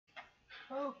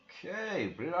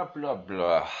Okay, blah blah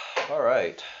blah.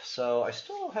 Alright, so I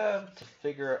still have to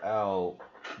figure out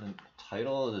the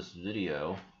title of this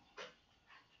video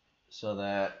so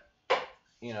that,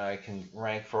 I can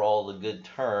rank for all the good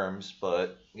terms,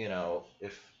 but,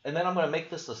 and then I'm going to make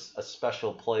this a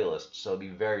special playlist so it'll be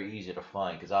very easy to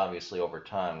find because obviously over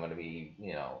time I'm going to be,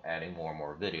 adding more and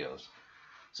more videos.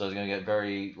 So it's going to get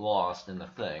very lost in the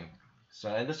thing. So,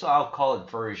 and this I'll call it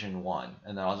version 1,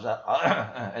 and then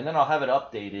and then I'll have it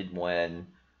updated when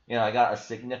I got a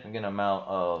significant amount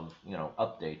of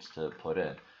updates to put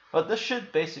in. But this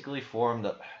should basically form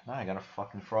the. Now I got a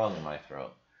fucking frog in my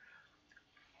throat.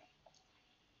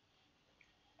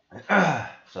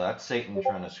 So that's Satan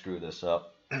trying to screw this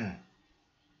up, and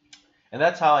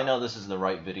that's how I know this is the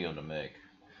right video to make.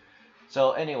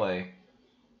 So anyway,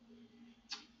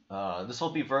 this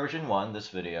will be version 1, this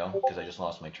video, because I just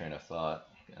lost my train of thought.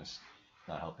 It's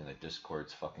not helping that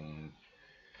Discord's fucking...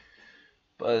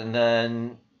 But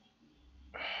then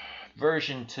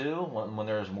version 2, when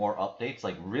there's more updates,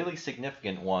 like really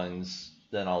significant ones,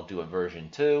 then I'll do a version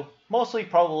 2. Mostly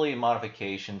probably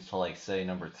modifications to like say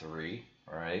number 3,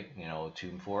 right?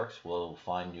 Tomb forks will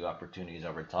find new opportunities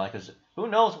over time, because who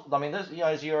knows? I mean, this,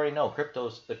 as you already know,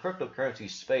 the cryptocurrency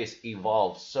space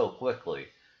evolves so quickly.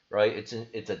 Right,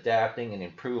 it's adapting and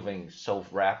improving so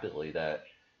rapidly that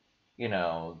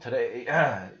today,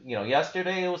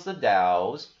 yesterday it was the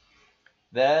DAOs,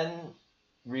 then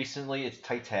recently it's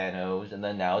Titanos, and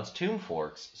then now it's Tomb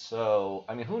Forks. So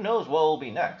I mean, who knows what will be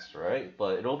next, right?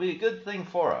 But it'll be a good thing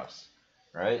for us,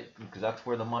 right? Because that's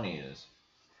where the money is.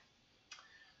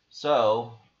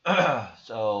 So,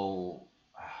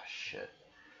 shit.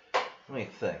 Let me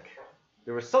think.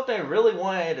 There was something I really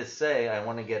wanted to say. I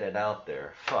want to get it out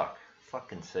there.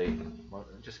 Fucking Satan.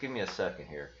 Just give me a second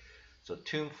here. So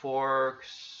Tomb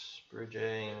Forks,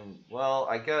 bridging. Well,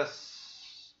 I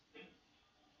guess.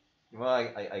 Well,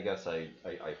 I guess I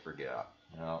forgot.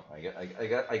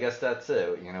 I guess that's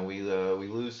it. We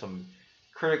lose some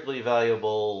critically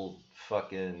valuable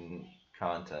fucking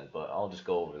content, but I'll just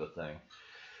go over the thing.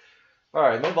 All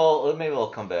right, maybe I'll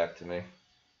come back to me.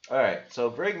 Alright,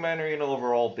 so fragmentary and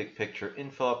overall big picture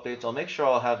info updates. I'll make sure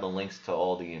I'll have the links to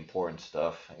all the important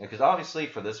stuff. Because obviously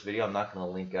for this video, I'm not going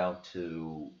to link out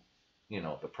to,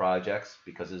 the projects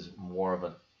because it's more of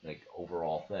a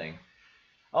overall thing.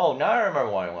 Oh, now I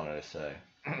remember what I wanted to say.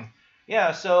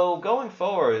 Yeah, so going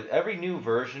forward, every new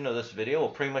version of this video will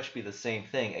pretty much be the same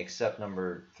thing except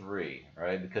number 3,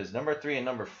 right? Because number 3 and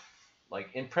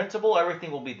in principle,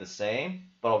 everything will be the same,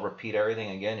 but I'll repeat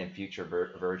everything again in future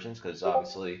versions because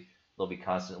obviously there'll be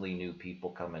constantly new people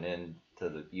coming in to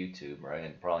the YouTube, right?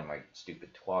 And probably my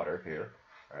stupid twatter here,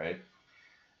 right?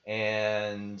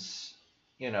 And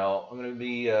I'm going to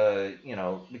be,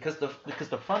 because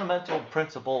the fundamental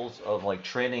principles of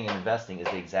trading and investing is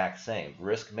the exact same.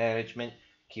 Risk management,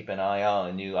 keep an eye out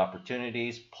on new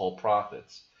opportunities, pull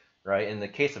profits. Right? In the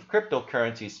case of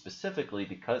cryptocurrency specifically,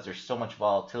 because there's so much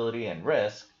volatility and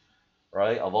risk,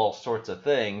 right, of all sorts of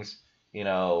things,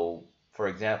 for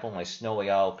example, my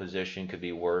snowy owl position could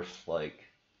be worth I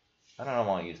don't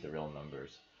want to use the real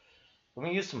numbers. Let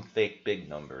me use some fake big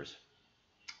numbers.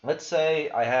 Let's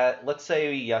say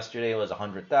yesterday it was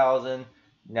 100,000,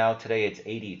 now today it's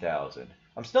 80,000.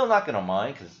 I'm still not going to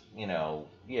mind because,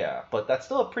 yeah, but that's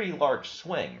still a pretty large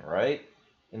swing, right?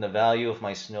 In the value of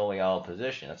my snowy owl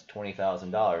position. That's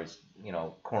 $20,000,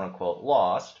 quote unquote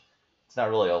lost. It's not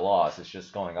really a loss, it's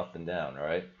just going up and down,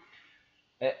 right?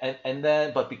 And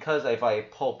then, but because if I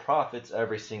pull profits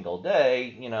every single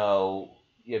day,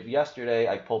 if yesterday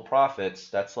I pull profits,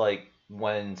 that's like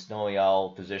when snowy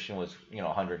owl position was,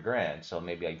 100 grand. So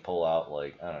maybe I pull out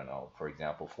I don't know, for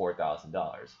example,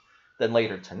 $4,000. Then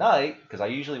later tonight, because I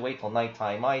usually wait till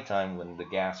nighttime, my time, when the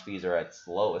gas fees are at its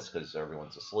lowest because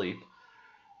everyone's asleep.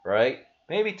 Right?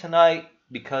 Maybe tonight,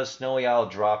 because Snowy Owl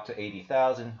dropped to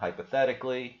 80,000,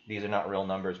 hypothetically, these are not real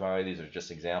numbers, by the way, these are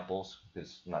just examples,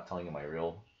 because I'm not telling you my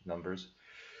real numbers.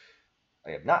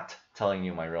 I am not telling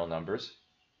you my real numbers.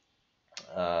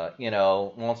 Well,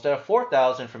 instead of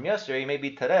 4,000 from yesterday,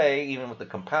 maybe today, even with the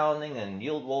compounding and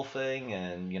yield wolfing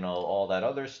and, all that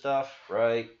other stuff,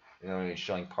 right? It's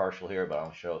showing partial here, but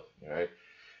I'll show it, right?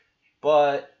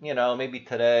 But, maybe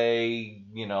today,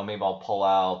 maybe I'll pull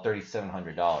out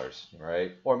 $3,700,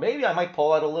 right? Or maybe I might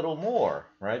pull out a little more,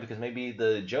 right? Because maybe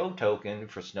the Joe token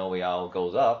for Snowy Owl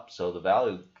goes up, so the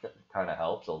value kind of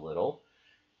helps a little.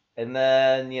 And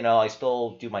then, I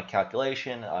still do my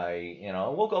calculation.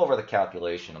 We'll go over the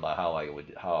calculation about how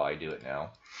I do it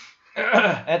now.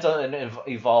 And it's an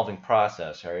evolving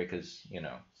process, right? Because,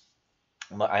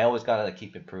 I always got to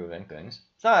keep improving things.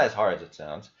 It's not as hard as it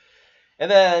sounds. And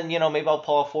then, you know, maybe I'll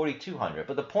pull 4,200.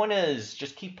 But the point is,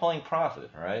 just keep pulling profit,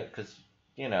 right? Because,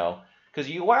 you know, because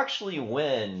you actually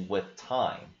win with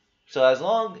time. So as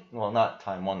long, well, not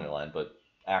time Wonderland, but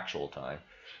actual time,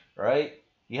 right?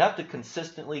 You have to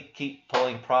consistently keep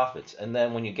pulling profits. And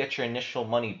then when you get your initial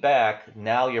money back,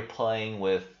 now you're playing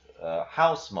with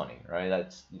house money, right?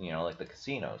 That's, you know, like the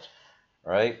casinos,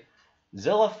 right?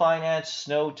 Zilla Finance,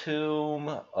 Snow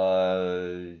Tomb,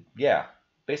 yeah.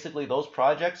 Basically, those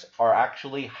projects are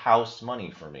actually house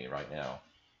money for me right now,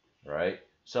 right?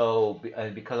 So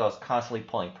because I was constantly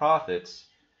pulling profits,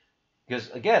 because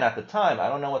again, at the time, I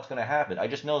don't know what's going to happen. I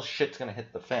just know shit's going to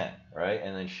hit the fan, right?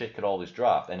 And then shit could always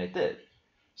drop, and it did.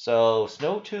 So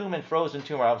Snow Tomb and Frozen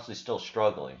Tomb are obviously still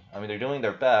struggling. I mean, they're doing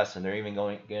their best, and they're even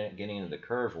getting into the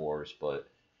curve wars, but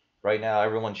right now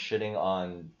everyone's shitting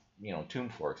on, you know, Tomb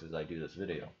Forks as I do this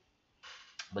video.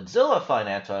 But Zilla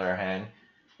Finance, on the other hand,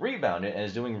 rebounded and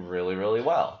is doing really, really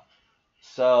well.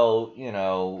 So, you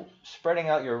know, spreading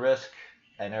out your risk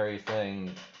and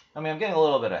everything. I mean, I'm getting a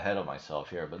little bit ahead of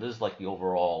myself here, but this is like the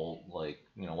overall, like,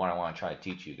 you know, what I want to try to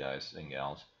teach you guys and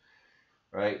gals,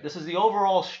 right? This is the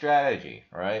overall strategy,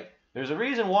 right? There's a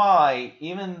reason why,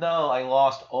 even though I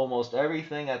lost almost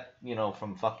everything at, you know,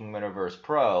 from fucking Metaverse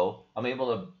Pro, I'm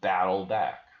able to battle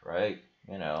back, right?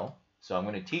 You know, so I'm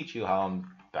going to teach you how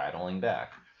I'm battling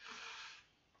back.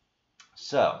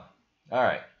 So, all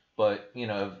right. But, you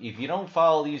know, if you don't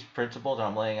follow these principles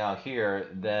I'm laying out here,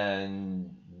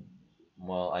 then,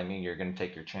 well, I mean, you're going to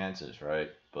take your chances,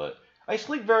 right? But I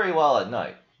sleep very well at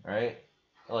night, right?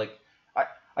 Like,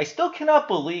 I still cannot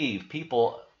believe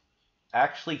people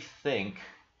actually think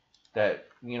that,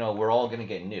 you know, we're all going to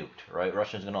get nuked, right?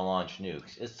 Russia's going to launch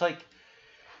nukes. It's like,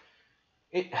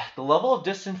 the level of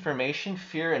disinformation,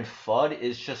 fear, and FUD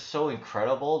is just so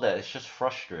incredible that it's just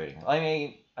frustrating. I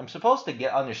mean, I'm supposed to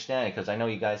get understanding because I know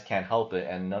you guys can't help it,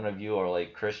 and none of you are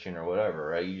like Christian or whatever,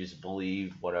 right? You just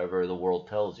believe whatever the world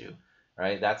tells you,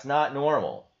 right? That's not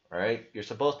normal, right? You're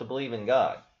supposed to believe in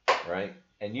God, right?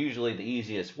 And usually the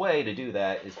easiest way to do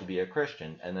that is to be a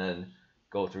Christian and then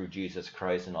go through Jesus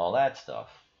Christ and all that stuff,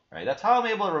 right? That's how I'm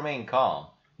able to remain calm.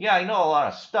 Yeah, I know a lot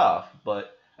of stuff,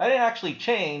 but I didn't actually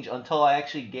change until I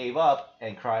actually gave up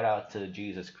and cried out to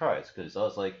Jesus Christ, because I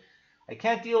was like, I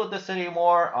can't deal with this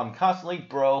anymore. I'm constantly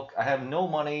broke. I have no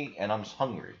money, and I'm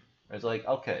hungry. It's like,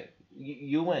 okay,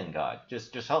 you win, God.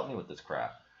 Just help me with this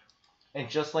crap. And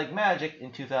just like magic,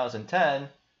 in 2010,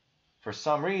 for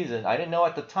some reason, I didn't know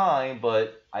at the time,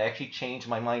 but I actually changed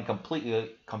my mind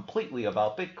completely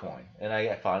about Bitcoin, and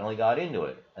I finally got into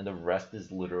it. And the rest is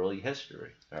literally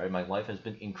history. All right, my life has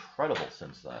been incredible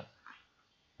since then.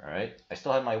 All right, I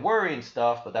still have my worry and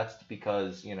stuff, but that's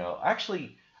because, you know,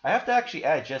 actually, I have to actually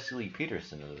add Jesse Lee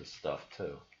Peterson to this stuff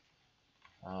too.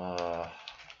 Yeah,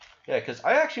 because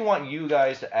I actually want you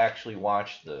guys to actually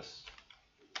watch this.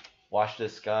 Watch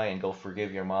this guy and go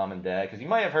forgive your mom and dad, because you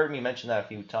might have heard me mention that a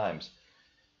few times.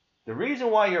 The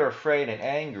reason why you're afraid and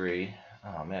angry,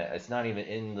 oh man, it's not even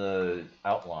in the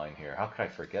outline here. How could I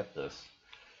forget this?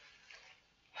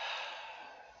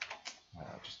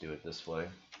 I'll just do it this way.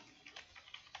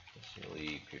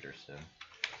 Lee Peterson.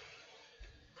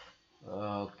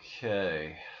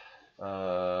 Okay.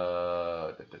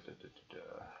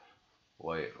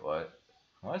 Wait, what?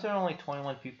 Why is there only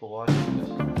 21 people watching this?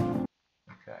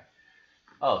 Okay.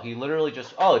 Oh, he literally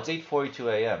just... Oh, it's 8:42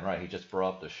 a.m. Right, he just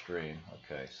brought up the stream.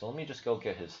 Okay, so let me just go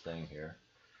get his thing here.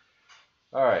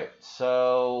 Alright,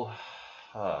 so...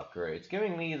 Oh, great. It's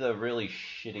giving me the really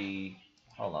shitty...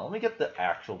 Hold on, let me get the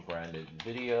actual branded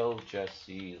video,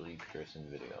 Jesse Lee Peterson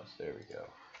videos. There we go.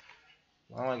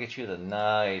 I want to get you the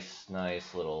nice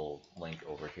little link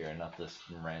over here, not this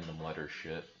random letter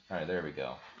shit. Alright, there we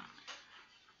go.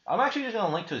 I'm actually just going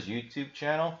to link to his YouTube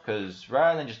channel, because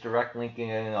rather than just direct linking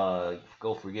in,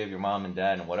 go forgive your mom and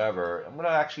dad and whatever, I'm going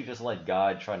to actually just let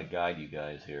God try to guide you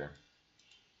guys here.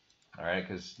 Alright,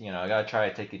 because, you know, I got to try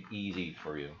to take it easy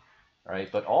for you.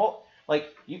 Alright, but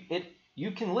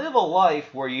you can live a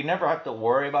life where you never have to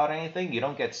worry about anything, you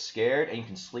don't get scared, and you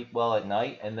can sleep well at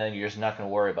night, and then you're just not going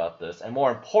to worry about this. And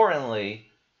more importantly,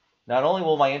 not only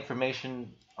will my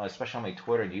information, especially on my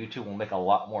Twitter and YouTube, will make a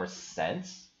lot more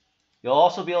sense, you'll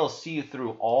also be able to see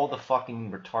through all the fucking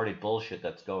retarded bullshit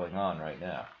that's going on right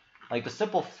now. Like, the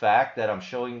simple fact that I'm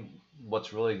showing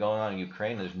what's really going on in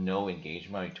Ukraine, there's no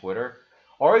engagement on Twitter,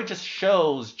 already just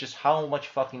shows just how much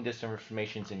fucking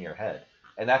disinformation's in your head.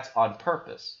 And that's on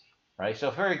purpose. Right?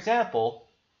 So, for example,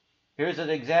 here's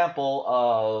an example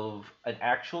of an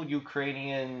actual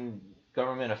Ukrainian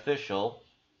government official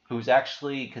who's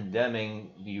actually condemning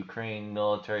the Ukraine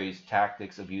military's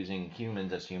tactics of using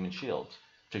humans as human shields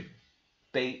to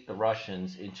bait the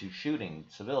Russians into shooting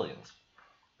civilians.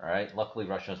 All right. Luckily,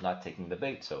 Russia's not taking the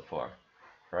bait so far.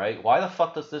 All right. Why the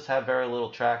fuck does this have very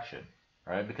little traction?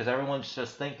 All right. Because everyone's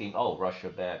just thinking, oh, Russia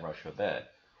bad, Russia bad.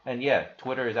 And yeah,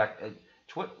 Twitter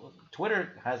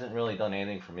hasn't really done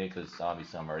anything for me because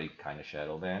obviously I'm already kind of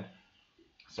shadow banned,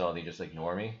 so they just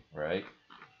ignore me, right?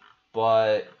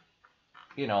 But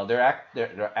you know,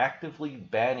 they're actively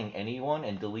banning anyone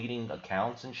and deleting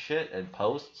accounts and shit and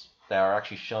posts that are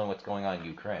actually showing what's going on in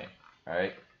Ukraine. All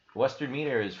right, Western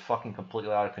media is fucking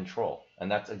completely out of control, and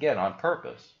that's again on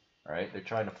purpose. All right, they're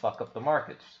trying to fuck up the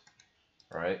markets.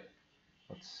 All right,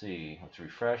 let's see, let's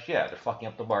refresh. Yeah, they're fucking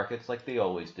up the markets like they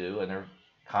always do, and they're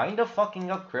kind of fucking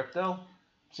up crypto. I'm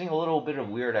seeing a little bit of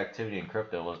weird activity in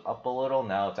crypto. It was up a little,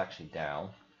 now it's actually down.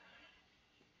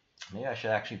 Maybe I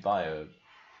should actually buy a.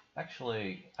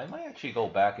 Actually, I might actually go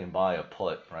back and buy a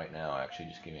put right now. Actually,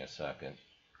 just give me a second.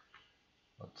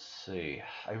 Let's see.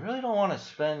 I really don't want to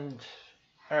spend.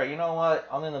 Alright, you know what?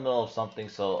 I'm in the middle of something,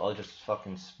 so I'll just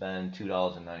fucking spend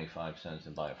 $2.95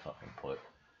 and buy a fucking put.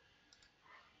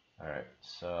 Alright,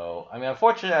 so, I mean,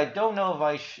 unfortunately, I don't know if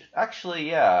I should. Actually,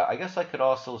 yeah, I guess I could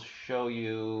also show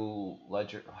you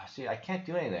Ledger. See, I can't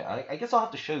do anything. I guess I'll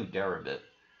have to show you Deribit.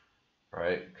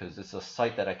 Right? Because it's a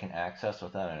site that I can access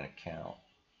without an account.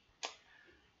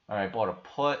 Alright, bought a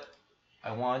put.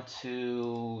 I want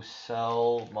to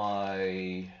sell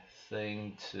my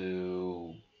thing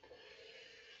to.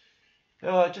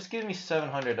 Just give me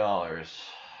 $700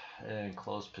 in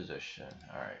close position.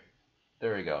 Alright,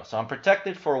 there we go. So I'm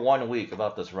protected for 1 week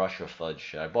about this Russia FUD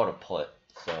shit. I bought a put.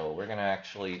 So we're going to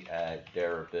actually add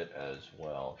Deribit as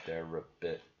well.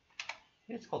 Deribit.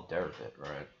 It's called Deribit,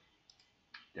 right?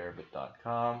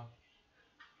 Deribit.com.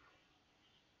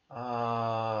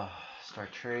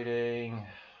 Start trading.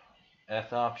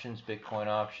 F options, Bitcoin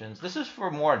options. This is for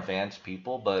more advanced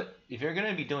people, but if you're going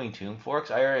to be doing tomb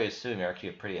forks, I already assume you're actually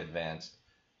a pretty advanced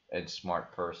and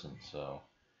smart person. So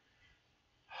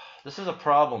this is a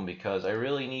problem because I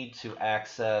really need to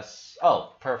access.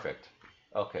 Oh, perfect.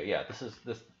 Okay, yeah, this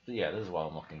is what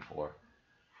I'm looking for.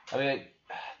 I mean,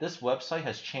 this website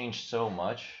has changed so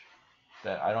much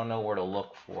that I don't know where to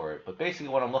look for it. But basically,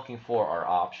 what I'm looking for are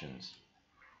options.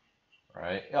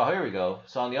 Right? Oh, here we go.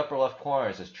 So on the upper left corner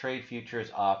it says trade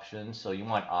futures options. So you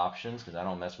want options because I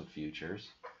don't mess with futures.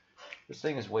 This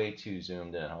thing is way too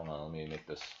zoomed in. Hold on, let me make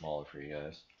this smaller for you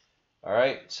guys. All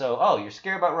right. So, oh, you're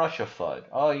scared about Russia FUD.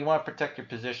 Oh, you want to protect your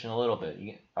position a little bit.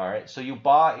 All right. So you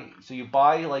buy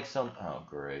like some. Oh,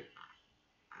 great.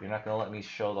 You're not gonna let me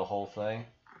show the whole thing.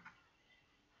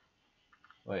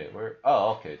 Wait, where?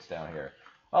 Oh, okay, it's down here.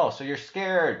 Oh, so you're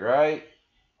scared, right?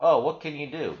 Oh, what can you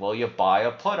do? Well, you buy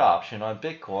a put option on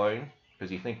Bitcoin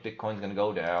because you think Bitcoin's going to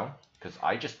go down. Because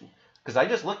I just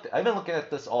looked. I've been looking at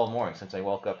this all morning since I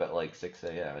woke up at like 6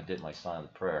 a.m. I did my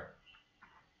silent prayer.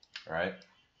 All right.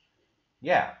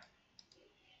 Yeah.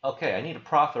 Okay, I need to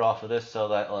profit off of this so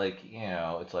that, like, you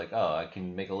know, it's like, oh, I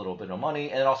can make a little bit of money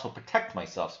and also protect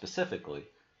myself specifically,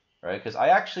 right? Because I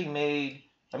actually made.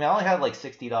 I mean, I only had like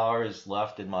 $60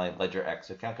 left in my Ledger X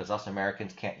account because us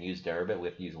Americans can't use Deribit. We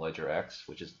have to use Ledger X,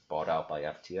 which is bought out by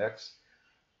FTX,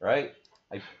 right?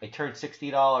 I turned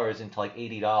 $60 into like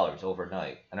 $80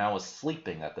 overnight, and I was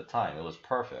sleeping at the time. It was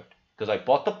perfect because I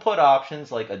bought the put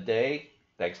options like a day,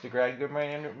 thanks to Greg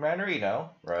Manarino,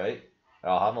 right?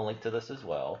 I'll have a link to this as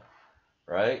well,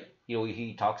 right? You know,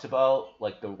 he talks about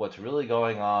like what's really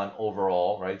going on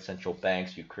overall, right? Central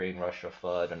banks, Ukraine, Russia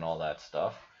FUD, and all that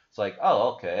stuff. It's like,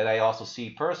 oh, okay. And I also see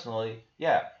personally,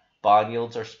 yeah, bond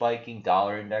yields are spiking,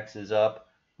 dollar index is up,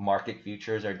 market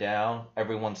futures are down,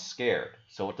 everyone's scared.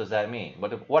 So what does that mean?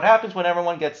 What happens when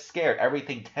everyone gets scared?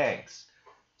 Everything tanks.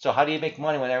 So how do you make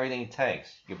money when everything tanks?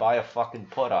 You buy a fucking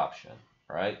put option,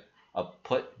 right? A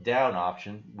put down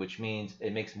option, which means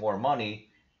it makes more money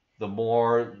the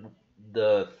more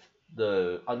the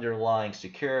underlying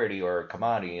security or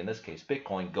commodity, in this case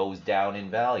Bitcoin, goes down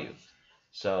in value.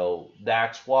 So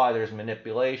that's why there's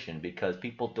manipulation, because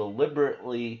people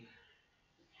deliberately,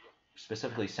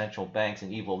 specifically central banks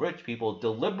and evil rich people,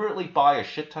 deliberately buy a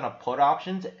shit ton of put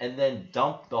options and then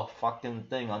dump the fucking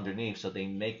thing underneath so they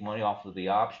make money off of the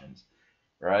options,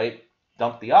 right?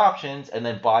 Dump the options and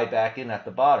then buy back in at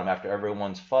the bottom after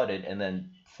everyone's fudded and then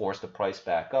force the price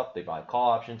back up. They buy call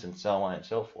options and so on and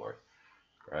so forth,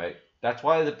 right? That's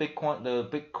why the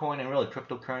Bitcoin and really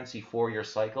cryptocurrency 4-year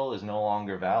cycle is no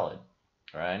longer valid.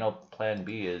 Right, I know Plan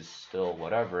B is still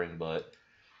whatevering, but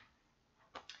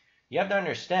you have to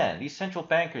understand, these central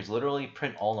bankers literally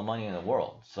print all the money in the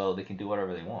world, so they can do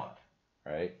whatever they want,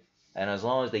 right? And as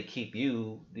long as they keep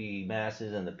you, the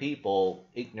masses and the people,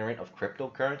 ignorant of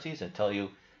cryptocurrencies and tell you,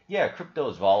 yeah, crypto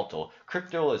is volatile,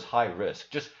 crypto is high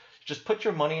risk, just Just put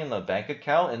your money in the bank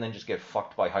account and then just get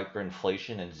fucked by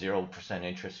hyperinflation and 0%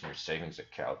 interest in your savings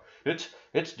account.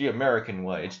 It's the American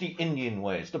way. It's the Indian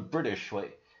way. It's the British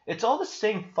way. It's all the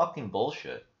same fucking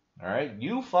bullshit. All right?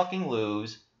 You fucking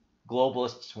lose.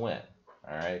 Globalists win.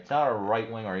 All right? It's not a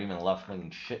right-wing or even left-wing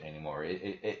shit anymore.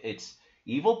 It's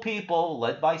evil people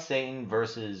led by Satan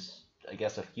versus, I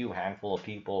guess, a few handful of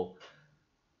people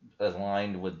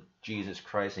aligned with Jesus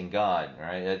Christ and God,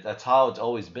 right? That's how it's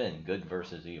always been, good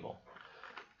versus evil.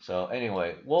 So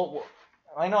anyway,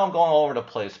 I know I'm going all over the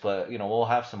place, but we'll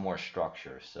have some more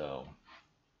structure. So,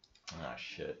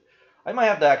 shit, I might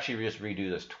have to actually just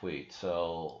redo this tweet,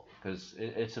 so because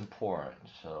it's important.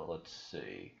 So let's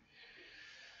see.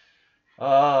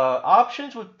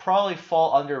 Options would probably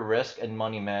fall under risk and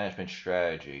money management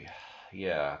strategy.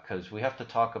 Yeah, because we have to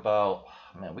talk about.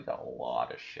 Man, we got a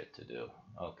lot of shit to do.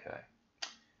 Okay.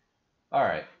 All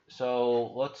right,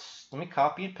 so let me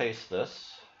copy and paste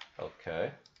this. Okay.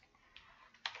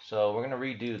 So we're gonna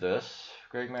redo this.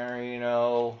 Greg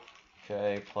Marino,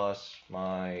 okay, plus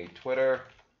my Twitter,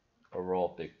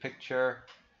 overall big picture.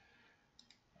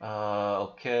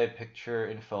 Okay, picture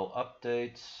info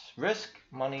updates, risk,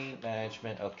 money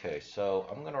management. Okay, so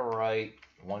I'm gonna write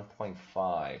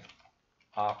 1.5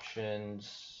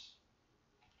 options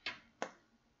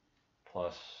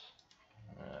plus.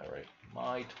 Right,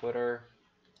 my Twitter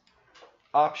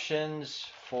options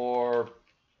for,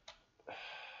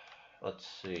 let's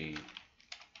see,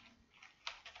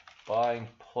 buying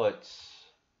puts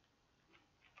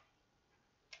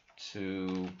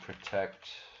to protect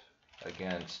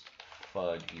against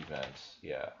FUD events.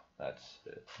 Yeah, that's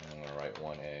it. I'm gonna write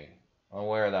 1A. I'm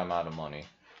aware that I'm out of money,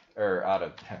 or out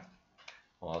of.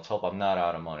 Well, let's hope I'm not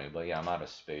out of money, but yeah, I'm out of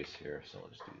space here. So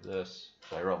let's do this.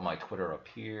 So I wrote my Twitter up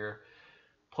here.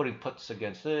 Putting puts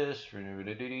against this,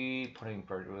 putting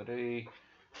probability,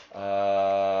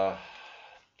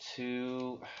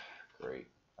 2, great.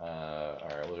 All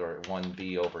right, we'll write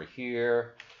 1B over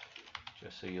here.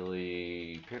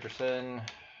 Jesse Peterson,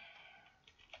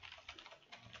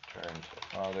 turn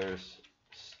to others,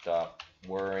 stop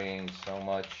worrying so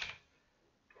much.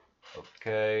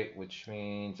 Okay, which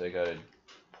means I gotta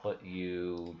put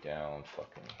you down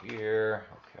fucking here.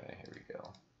 Okay, here we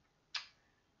go.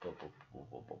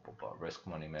 Risk,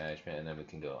 money management, and then we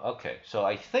can go. Okay, so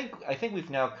I think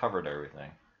we've now covered everything.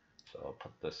 So I'll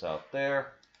put this out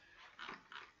there.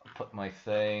 I'll put my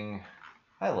thing.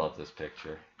 I love this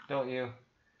picture, don't you?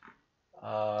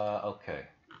 Okay.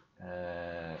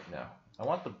 No, I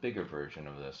want the bigger version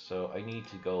of this, so I need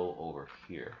to go over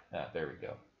here. There we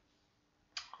go.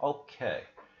 Okay.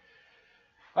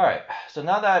 All right, so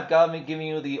now that I've given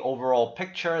you the overall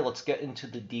picture, let's get into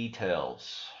the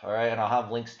details. All right, and I'll have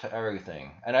links to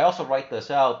everything. And I also write this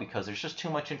out because there's just too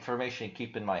much information to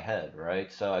keep in my head,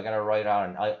 right? So I got to write out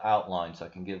an outline so I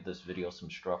can give this video some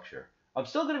structure. I'm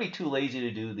still going to be too lazy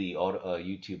to do the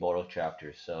YouTube auto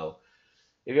chapters. So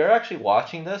if you're actually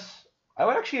watching this, I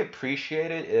would actually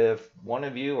appreciate it if one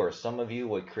of you or some of you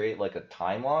would create like a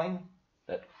timeline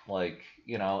that, like,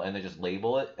 and then just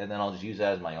label it, and then I'll just use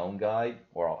that as my own guide,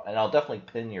 and I'll definitely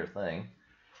pin your thing,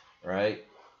 right?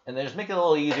 And then just make it a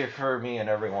little easier for me and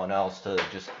everyone else to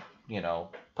just,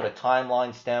 put a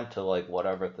timeline stamp to like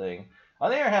whatever thing. On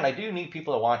the other hand, I do need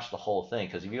people to watch the whole thing,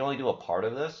 because if you only do a part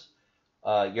of this,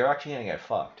 you're actually gonna get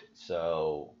fucked.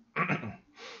 So,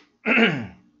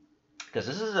 because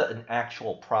this is an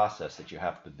actual process that you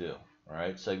have to do,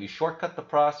 right? So if you shortcut the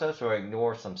process or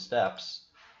ignore some steps,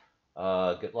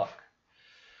 good luck.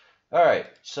 All right,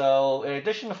 so in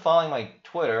addition to following my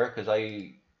Twitter, because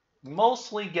I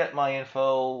mostly get my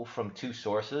info from 2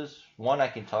 sources. One I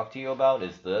can talk to you about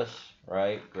is this,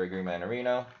 right? Gregory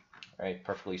Manarino, right?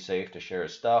 Perfectly safe to share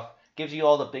his stuff. Gives you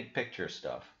all the big picture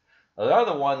stuff. The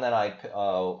other one that I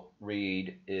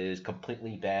read is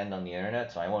completely banned on the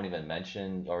internet, so I won't even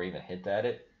mention or even hint at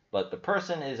it. But the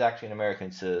person is actually an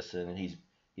American citizen. He's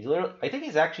literally, I think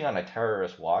he's actually on a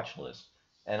terrorist watch list,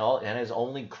 and his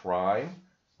only crime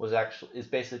is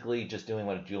basically just doing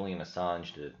what Julian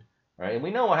Assange did, right? And we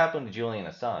know what happened to Julian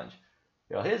Assange.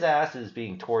 His ass is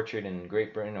being tortured in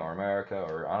Great Britain or America,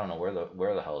 or I don't know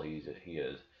where the hell he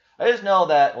is. I just know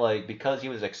that, like, because he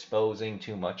was exposing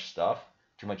too much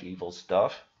evil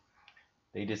stuff,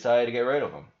 they decided to get rid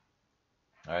of him.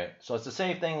 All right, so it's the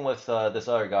same thing with this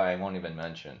other guy I won't even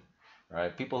mention.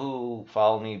 Right, people who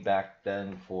follow me back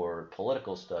then for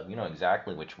political stuff, you know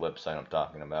exactly which website I'm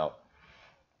talking about.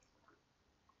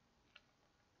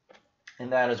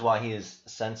 And that is why he is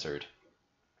censored.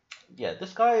 Yeah,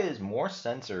 this guy is more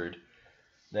censored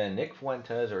than Nick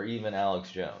Fuentes or even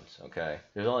Alex Jones, okay?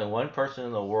 There's only one person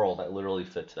in the world that literally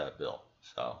fits that bill.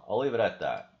 So I'll leave it at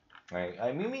that. right?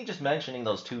 I mean, me just mentioning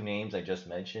those two names I just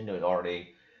mentioned, it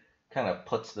already kind of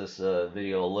puts this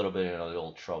video a little bit in a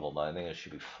little trouble, but I think it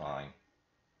should be fine.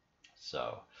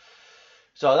 So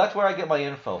that's where I get my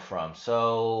info from.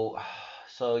 So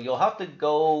you'll have to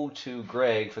go to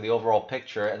Greg for the overall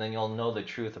picture, and then you'll know the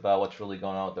truth about what's really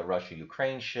going on with the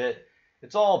Russia-Ukraine shit.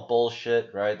 It's all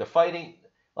bullshit, right? The fighting,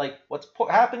 like what's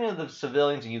happening to the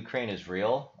civilians in Ukraine is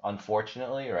real,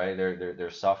 unfortunately, right?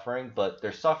 They're suffering, but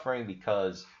they're suffering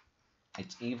because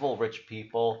it's evil rich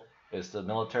people. It's the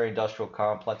military-industrial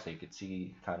complex that you can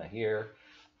see kind of here.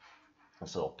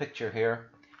 This little picture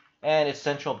here. And it's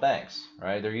central banks,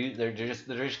 right? They're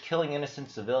just killing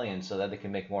innocent civilians so that they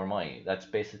can make more money. That's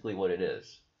basically what it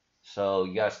is. So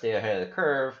you gotta stay ahead of the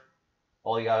curve.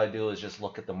 All you gotta do is just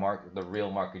look at the market, the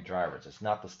real market drivers. It's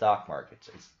not the stock markets.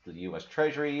 It's the U.S.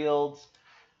 Treasury yields.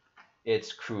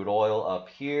 It's crude oil up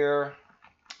here,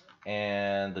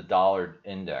 and the dollar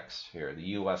index here, the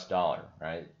U.S. dollar,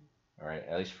 right? All right,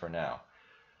 at least for now.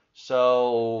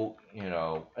 So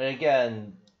and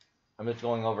again, I'm just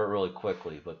going over it really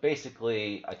quickly, but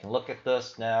basically I can look at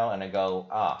this now and I go,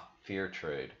 fear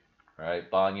trade, right?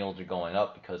 Bond yields are going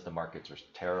up because the markets are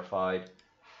terrified,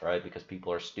 right? Because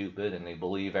people are stupid and they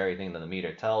believe everything that the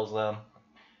media tells them.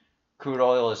 Crude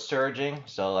oil is surging,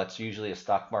 so that's usually a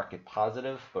stock market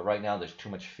positive, but right now there's too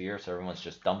much fear, so everyone's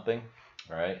just dumping,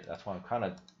 right? That's why I'm kind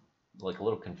of like a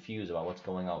little confused about what's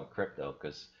going on with crypto,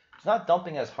 because it's not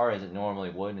dumping as hard as it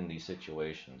normally would in these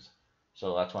situations.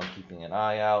 So that's why I'm keeping an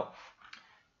eye out.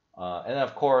 And then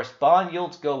of course, bond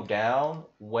yields go down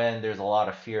when there's a lot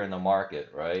of fear in the market,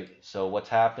 right? So what's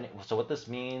happening? So what this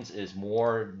means is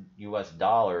more U.S.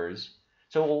 dollars.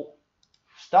 So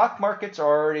stock markets are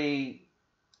already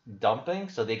dumping,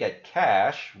 so they get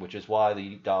cash, which is why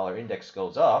the dollar index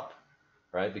goes up,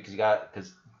 right? Because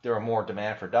there are more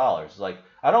demand for dollars. It's like,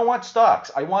 I don't want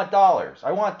stocks, I want dollars.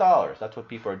 I want dollars. That's what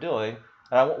people are doing.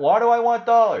 And why do I want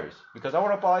dollars? Because I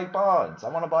want to buy bonds. I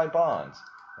want to buy bonds.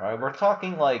 All right, we're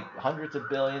talking like hundreds of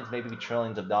billions, maybe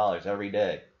trillions of dollars every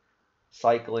day,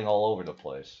 cycling all over the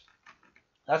place.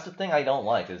 That's the thing I don't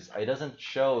like, is it doesn't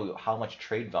show how much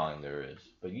trade volume there is,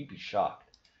 but you'd be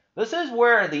shocked. This is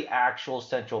where the actual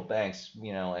central banks,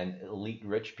 and elite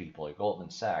rich people like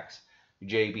Goldman Sachs,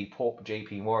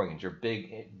 JP Morgan, your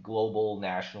big global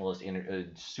nationalist,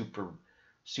 super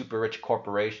rich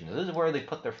corporations. This is where they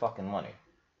put their fucking money.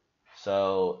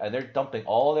 So, and they're dumping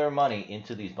all their money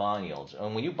into these bond yields.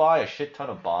 And when you buy a shit ton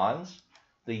of bonds,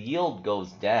 the yield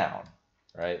goes down,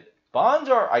 right?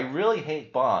 I really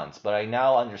hate bonds, but I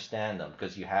now understand them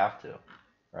because you have to,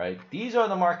 right? These are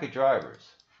the market drivers.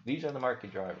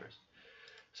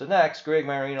 So next, Greg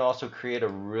Marino also created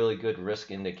a really good risk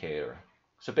indicator.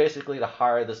 So basically, the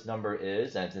higher this number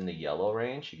is, and it's in the yellow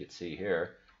range, you can see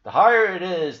here, the higher it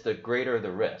is, the greater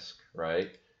the risk, right?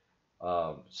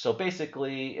 So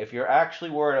basically, if you're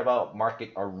actually worried about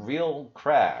a real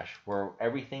crash where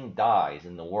everything dies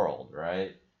in the world,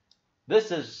 right?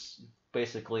 This is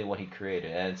basically what he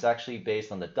created, and it's actually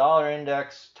based on the dollar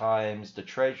index times the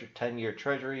 10-year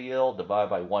treasury yield divided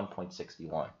by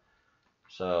 1.61.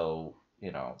 So,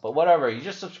 but whatever, you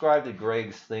just subscribe to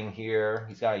Greg's thing here.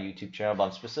 He's got a YouTube channel, but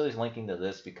I'm specifically linking to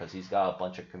this because he's got a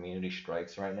bunch of community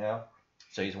strikes right now.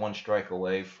 So he's one strike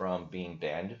away from being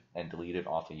banned and deleted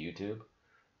off of YouTube.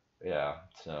 Yeah,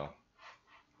 so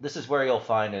this is where you'll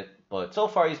find it. But so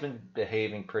far he's been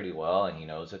behaving pretty well, and he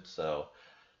knows it. So,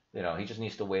 he just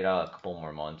needs to wait out a couple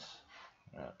more months.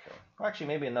 Okay. Or actually,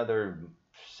 maybe another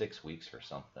 6 weeks or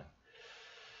something.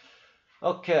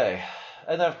 Okay.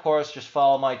 And then, of course, just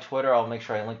follow my Twitter. I'll make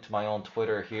sure I link to my own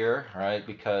Twitter here, right?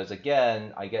 Because,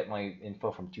 again, I get my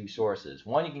info from two sources.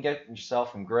 One, you can get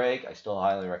yourself from Greg. I still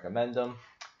highly recommend them.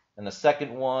 And the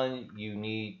second one, you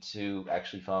need to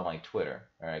actually follow my Twitter,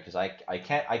 all right? Because I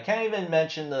can't even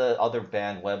mention the other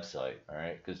banned website, all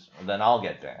right? Because then I'll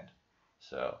get banned.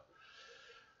 So,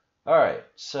 all right.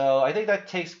 So I think that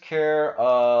takes care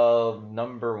of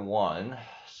number one.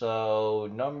 So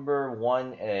number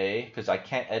 1A, because I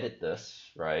can't edit this,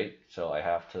 right? So I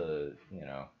have to,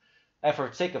 and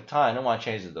for sake of time, I don't want to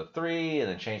change it to 3 and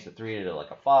then change the 3 to like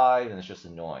a 5, and it's just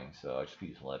annoying. So I just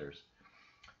use letters.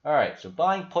 All right, so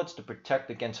buying puts to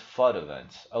protect against FUD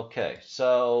events. Okay,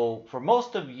 so for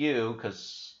most of you,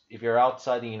 because if you're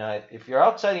outside the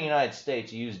United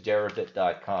States, you use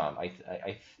deribit.com.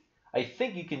 I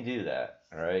think you can do that.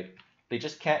 All right, they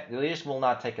just will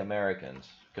not take Americans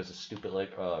because of stupid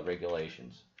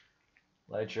regulations.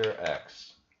 Ledger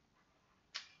X.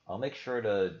 I'll make sure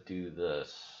to do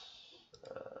this.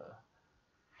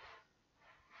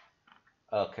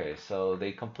 Okay, so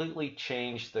they completely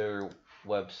changed their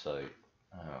website.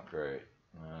 Oh, great.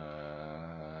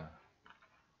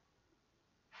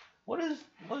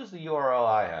 is the URL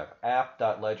I have?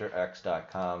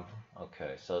 app.ledgerx.com.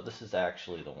 Okay, so this is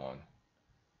actually the one.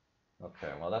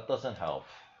 Okay, well that doesn't help.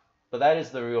 But that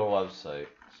is the real website.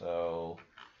 So,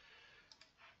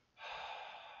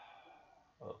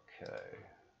 okay.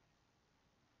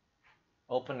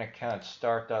 Open account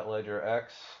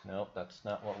start.ledgerx. Nope, that's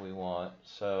not what we want.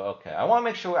 So, okay. I want to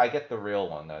make sure I get the real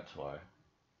one, that's why.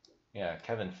 Yeah,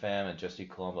 Kevin Pham and Jesse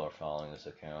Colombo are following this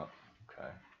account. Okay.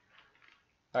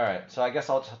 Alright, so I guess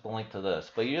I'll just have to link to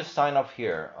this. But you just sign up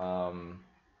here.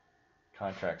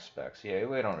 Contract specs. Yeah,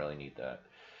 we don't really need that.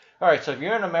 Alright, so if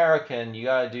you're an American, you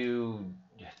gotta do...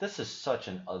 This is such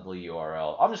an ugly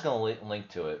URL. I'm just gonna link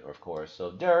to it, of course.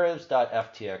 So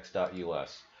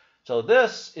derivs.ftx.us. So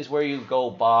this is where you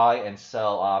go buy and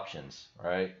sell options,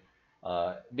 right?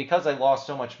 Because I lost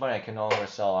so much money, I can no longer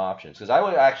sell options. Because I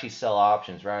would actually sell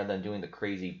options rather than doing the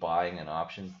crazy buying an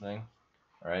option thing,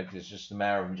 right? It's just a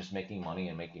matter of just making money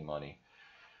and making money.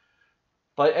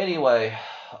 But anyway,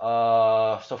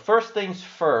 so first things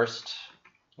first.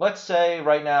 Let's say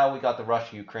right now we got the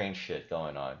Russia-Ukraine shit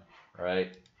going on,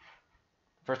 right?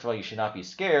 First of all, you should not be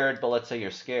scared, but let's say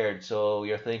you're scared, so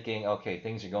you're thinking, okay,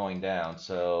 things are going down,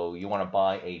 so you want to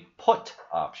buy a put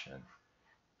option.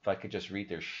 If I could just read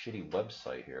their shitty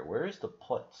website here. Where is the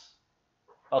puts?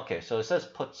 Okay, so it says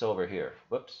puts over here.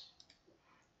 Whoops.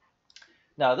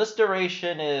 Now, this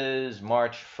duration is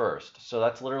March 1st, so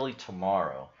that's literally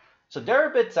tomorrow. So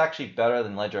Deribit's actually better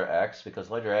than LedgerX because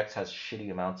LedgerX has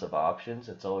shitty amounts of options.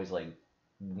 It's always like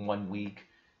 1 week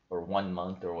or 1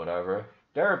 month or whatever.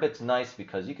 Deribit's nice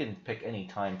because you can pick any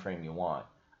time frame you want.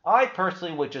 I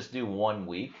personally would just do 1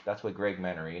 week. That's what Greg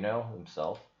Manarino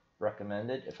himself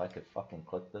recommended. If I could fucking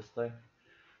click this thing,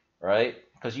 right?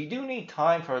 Because you do need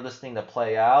time for this thing to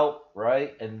play out,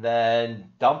 right? And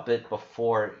then dump it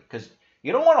before, because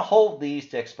you don't want to hold these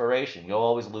to expiration. You'll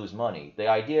always lose money. The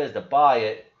idea is to buy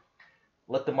it,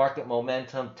 let the market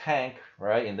momentum tank,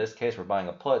 right? In this case, we're buying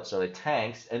a put, so it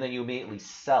tanks, and then you immediately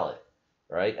sell it,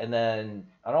 right? And then,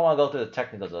 I don't want to go through the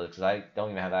technicals of it because I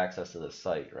don't even have access to this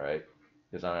site, right?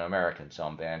 Because I'm an American, so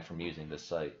I'm banned from using this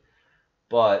site.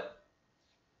 But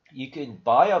you can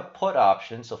buy a put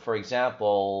option. So for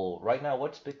example, right now,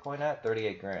 what's Bitcoin at?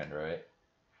 38 grand, right?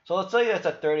 So let's say it's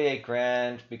at 38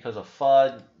 grand because of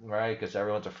FUD, right? Because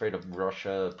everyone's afraid of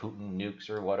Russia, Putin nukes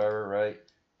or whatever, right?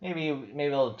 Maybe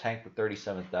it'll tank for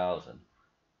 37,000.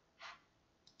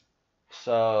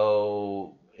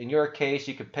 So in your case,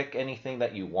 you could pick anything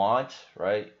that you want,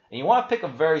 right? And you want to pick a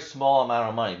very small amount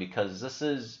of money because this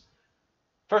is,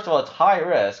 first of all, it's high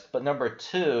risk, but number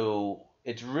two,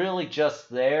 it's really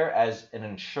just there as an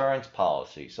insurance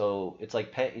policy. So it's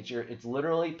like it's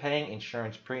literally paying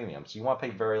insurance premiums. So you want to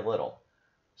pay very little.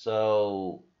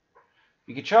 So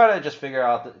you could try to just figure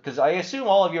out, because I assume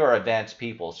all of you are advanced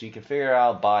people, so you can figure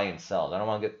out buy and sell. I don't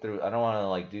want to get through. I don't want to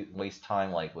like waste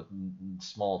time like with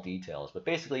small details. But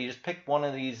basically, you just pick one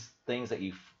of these things that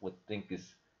you would think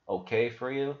is okay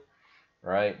for you,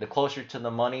 right? The closer to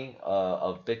the money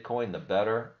of Bitcoin, the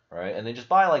better, right? And then just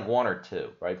buy like 1 or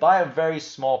 2, right? Buy a very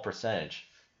small percentage,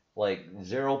 like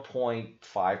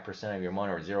 0.5% of your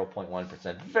money or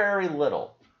 0.1%, very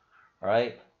little,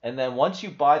 right? And then once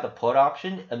you buy the put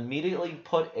option, immediately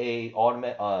put a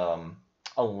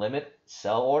limit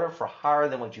sell order for higher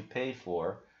than what you paid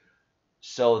for,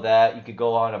 so that you could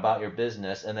go on about your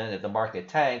business. And then if the market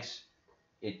tanks,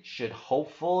 it should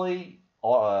hopefully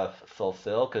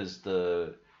fulfill, because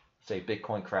say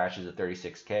Bitcoin crashes at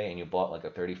 36K and you bought like a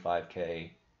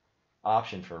 35K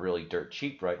option for really dirt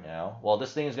cheap right now. Well,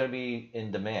 this thing is going to be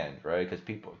in demand, right?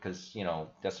 Because you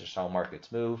know, that's just how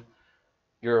markets move.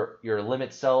 Your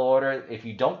limit sell order, if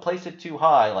you don't place it too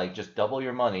high, like just double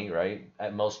your money, right?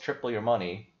 At most triple your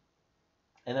money,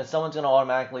 and then someone's going to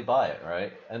automatically buy it,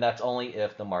 right? And that's only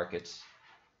if the markets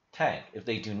tank. If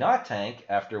they do not tank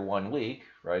after 1 week,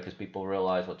 right, because people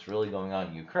realize what's really going on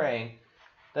in Ukraine,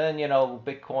 then, you know,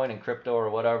 Bitcoin and crypto or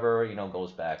whatever, you know,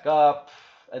 goes back up,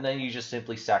 and then you just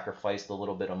simply sacrifice the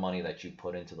little bit of money that you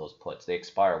put into those puts. They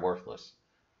expire worthless.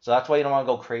 So that's why you don't want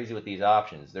to go crazy with these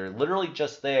options. They're literally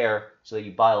just there so that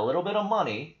you buy a little bit of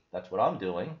money. That's what I'm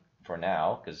doing for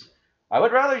now, because I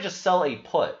would rather just sell a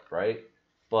put, right?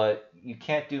 But you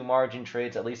can't do margin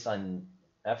trades, at least on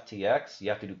FTX. You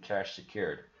have to do cash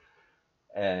secured.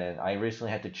 And I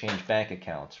recently had to change bank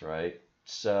accounts, right?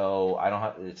 So I don't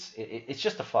have, it's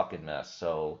just a fucking mess.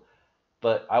 So,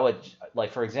 but I would,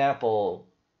 like, for example,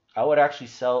 I would actually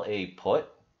sell a put,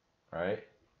 right?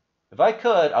 If I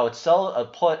could, I would sell a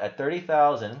put at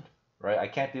 30,000, right? I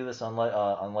can't do this on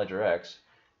LedgerX.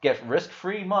 Get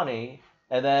risk-free money,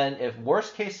 and then if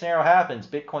worst case scenario happens,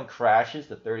 Bitcoin crashes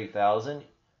to 30,000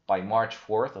 by March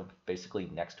 4th of basically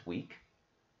next week,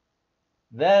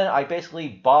 then I basically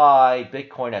buy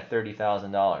Bitcoin at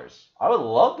 $30,000. I would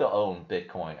love to own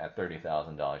Bitcoin at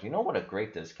 $30,000. You know what a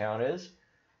great discount is?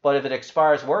 But if it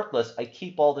expires worthless, I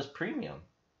keep all this premium.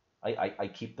 I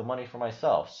keep the money for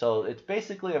myself. So it's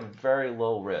basically a very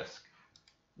low risk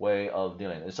way of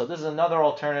doing it. So this is another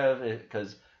alternative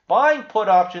because buying put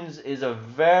options is a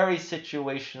very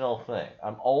situational thing.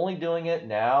 I'm only doing it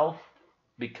now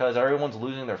because everyone's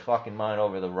losing their fucking mind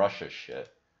over the Russia shit,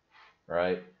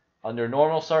 right? Under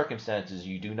normal circumstances,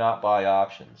 you do not buy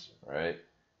options, right?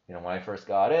 You know, when I first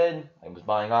got in, I was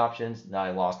buying options. Now I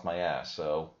lost my ass.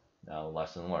 So now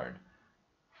lesson learned.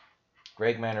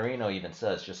 Greg Manarino even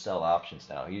says just sell options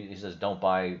now. He says don't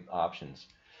buy options.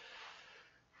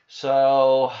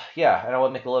 So yeah, and I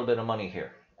would make a little bit of money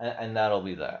here, and that'll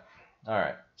be that. All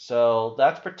right. So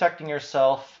that's protecting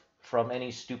yourself from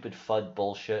any stupid FUD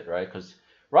bullshit, right? Because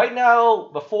right now,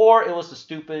 before it was the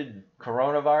stupid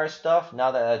coronavirus stuff.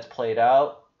 Now that that's played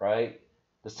out, right?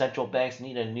 The central banks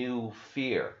need a new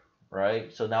fear,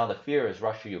 right? So now the fear is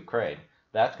Russia-Ukraine.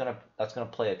 That's gonna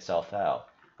play itself out.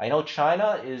 I know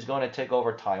China is going to take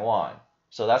over Taiwan,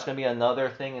 so that's going to be another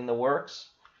thing in the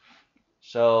works.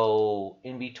 So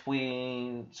in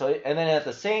between, and then at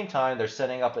the same time, they're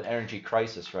setting up an energy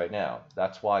crisis right now.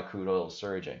 That's why crude oil is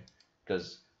surging,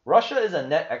 because Russia is a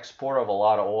net exporter of a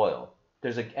lot of oil.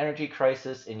 There's an energy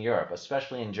crisis in Europe,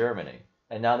 especially in Germany,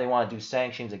 and now they want to do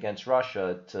sanctions against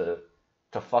Russia to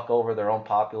fuck over their own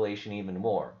population even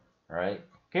more. Right?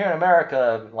 Here in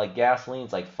America, like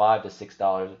gasoline's like $5 to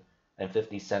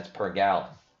 $6.50 per gallon.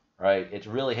 Right? It's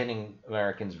really hitting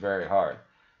Americans very hard.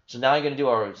 So now you're going to do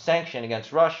a sanction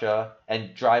against Russia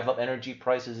and drive up energy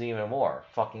prices even more,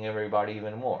 fucking everybody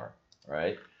even more,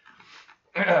 right?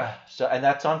 So, and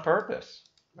that's on purpose,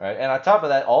 right? And on top of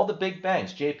that, all the big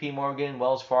banks, JP Morgan,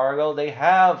 Wells Fargo, they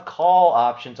have call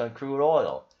options on crude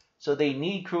oil. So they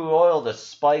need crude oil to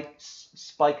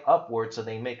spike upwards so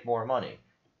they make more money.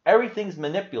 Everything's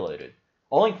manipulated.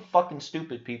 Only fucking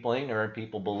stupid people, ignorant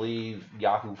people believe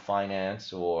Yahoo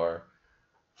Finance or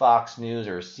Fox News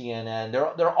or CNN.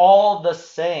 They're all the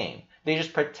same. They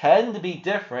just pretend to be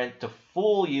different to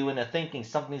fool you into thinking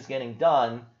something's getting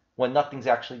done when nothing's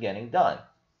actually getting done,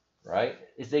 right?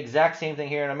 It's the exact same thing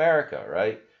here in America,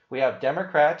 right? We have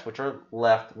Democrats, which are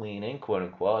left-leaning,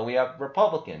 quote-unquote, and we have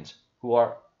Republicans, who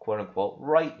are, quote-unquote,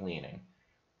 right-leaning.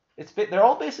 They're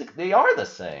all they are the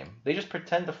same. They just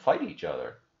pretend to fight each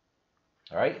other,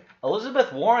 all right?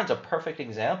 Elizabeth Warren's a perfect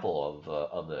example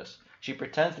of this. She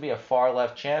pretends to be a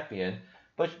far-left champion,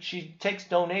 but she takes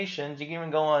donations. You can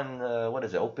even go on,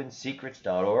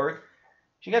 opensecrets.org.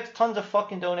 She gets tons of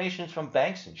fucking donations from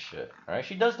banks and shit, right?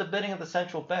 She does the bidding of the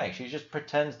central bank. She just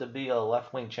pretends to be a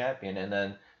left-wing champion and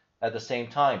then at the same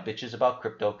time bitches about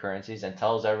cryptocurrencies and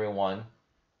tells everyone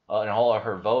and all of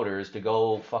her voters to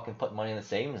go fucking put money in the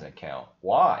savings account.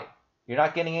 Why? You're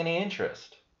not getting any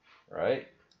interest, right?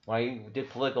 When I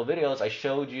did political videos, I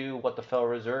showed you what the Federal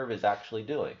Reserve is actually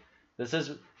doing.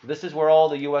 This is where all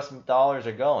the U.S. dollars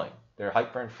are going. They're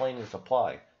hyperinflating the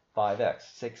supply, 5x,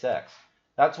 6x.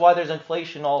 That's why there's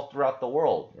inflation all throughout the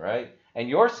world, right? And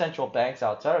your central banks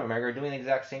outside of America are doing the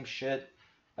exact same shit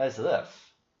as this.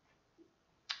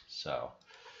 So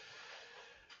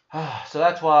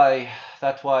that's why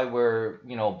we're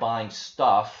buying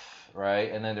stuff,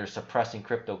 right? And then they're suppressing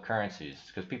cryptocurrencies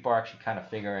because people are actually kind of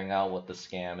figuring out what the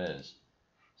scam is.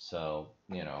 So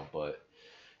but.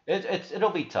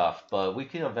 It'll be tough, but we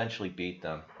can eventually beat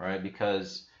them, right?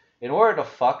 Because in order to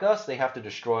fuck us, they have to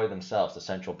destroy themselves, the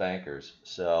central bankers.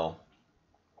 So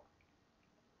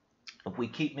if we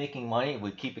keep making money,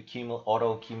 we keep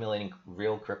auto-accumulating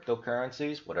real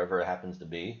cryptocurrencies, whatever it happens to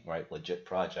be, right? Legit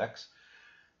projects.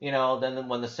 Then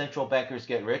when the central bankers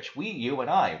get rich, you and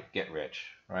I get rich,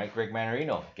 right? Greg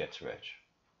Manarino gets rich,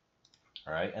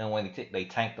 all right? And when they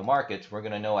tank the markets, we're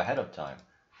going to know ahead of time.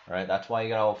 Right, that's why you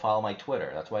gotta follow my Twitter.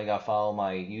 That's why you gotta follow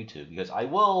my YouTube, because I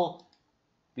will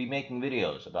be making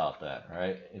videos about that.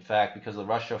 Right. In fact, because the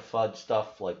Russia FUD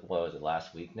stuff, like what was it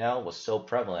last week now, was so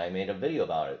prevalent, I made a video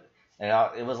about it, and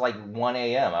it was like 1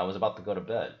 a.m. I was about to go to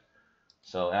bed.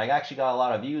 So and I actually got a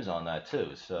lot of views on that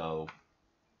too. So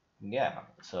yeah,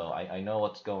 so I know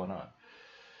what's going on.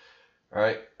 All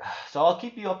right, so I'll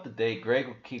keep you up to date. Greg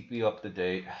will keep you up to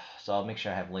date. So I'll make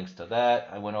sure I have links to that.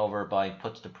 I went over buying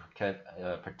puts to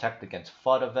protect against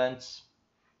FUD events.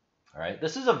 All right,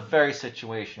 this is a very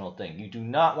situational thing. You do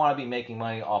not want to be making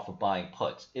money off of buying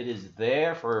puts. It is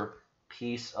there for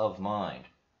peace of mind,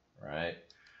 right?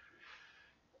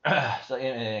 So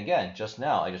and again, just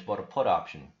now I just bought a put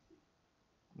option.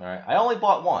 All right, I only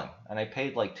bought one, and I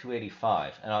paid like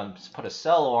 $285, and I'm just put a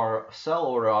sell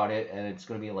order on it, and it's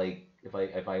going to be like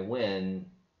if I win,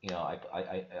 you know,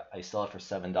 I sell it for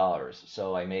 $7.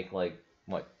 So I make like,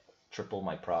 what, triple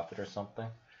my profit or something?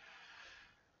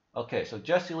 Okay, so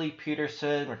Jesse Lee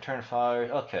Peterson, return followers.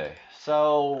 Okay,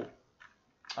 so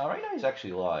right now he's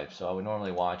actually live, so I would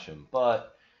normally watch him.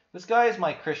 But this guy is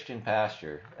my Christian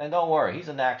pastor. And don't worry, he's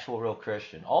an actual real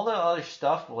Christian. All the other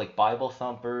stuff, like Bible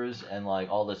thumpers and like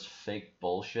all this fake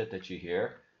bullshit that you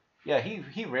hear, yeah,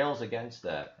 he rails against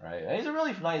that, right? And he's a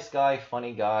really nice guy,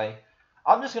 funny guy.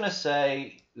 I'm just going to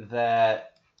say that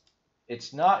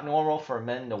it's not normal for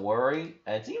men to worry,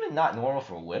 and it's even not normal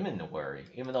for women to worry,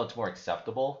 even though it's more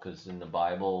acceptable, because in the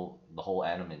Bible, the whole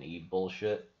Adam and Eve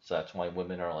bullshit, so that's why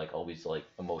women are like always like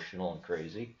emotional and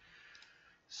crazy.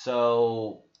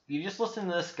 So you just listen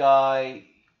to this guy,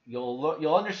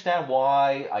 you'll understand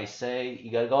why I say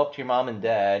you gotta go up to your mom and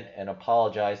dad and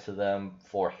apologize to them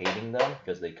for hating them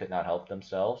because they could not help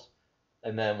themselves.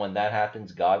 And then when that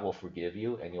happens, God will forgive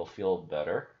you and you'll feel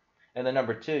better. And then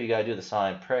number two, you gotta do the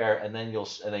silent prayer, and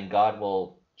then God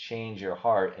will change your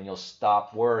heart and you'll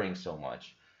stop worrying so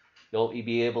much. You'll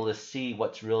be able to see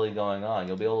what's really going on.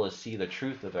 You'll be able to see the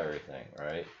truth of everything,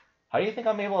 right? How do you think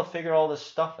I'm able to figure all this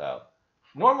stuff out?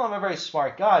 Normally I'm a very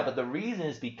smart guy, but the reason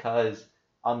is because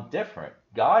I'm different.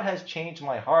 God has changed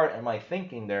my heart and my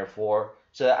thinking, therefore,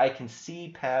 so that I can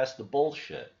see past the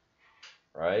bullshit,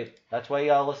 right? That's why you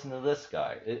gotta listen to this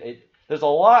guy. There's a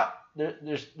lot.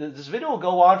 This video will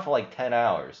go on for like 10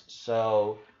 hours,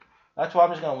 so that's why I'm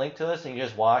just gonna link to this and you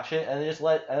just watch it and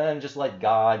then just let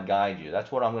God guide you.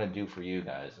 That's what I'm gonna do for you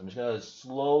guys. I'm just gonna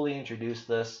slowly introduce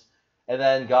this, and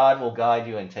then God will guide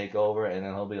you and take over, and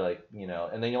then he'll be like, you know,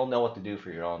 and then you'll know what to do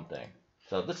for your own thing.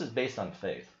 So this is based on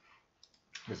faith,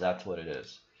 because that's what it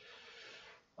is.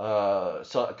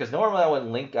 So because normally I would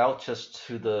link out just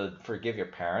to the forgive your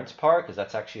parents part, because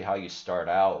that's actually how you start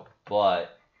out,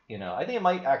 but you know, I think it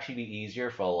might actually be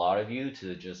easier for a lot of you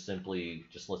to just simply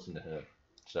just listen to him.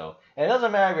 So, and it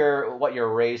doesn't matter what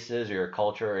your race is or your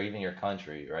culture or even your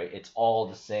country, right? It's all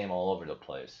the same all over the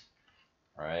place,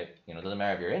 right? You know, it doesn't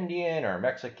matter if you're Indian or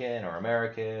Mexican or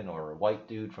American or a white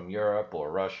dude from Europe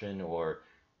or Russian or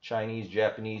Chinese,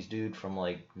 Japanese dude from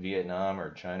like Vietnam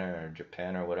or China or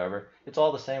Japan or whatever. It's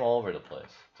all the same all over the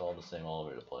place. It's all the same all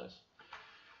over the place.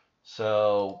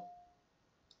 So,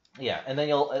 yeah, and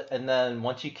then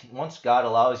once God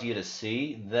allows you to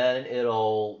see, then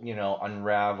it'll, you know,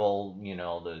 unravel, you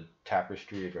know, the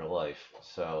tapestry of your life.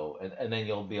 So and then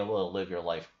you'll be able to live your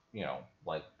life, you know,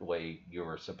 like the way you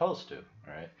were supposed to,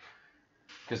 right?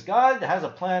 Because God has a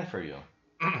plan for you.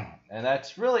 And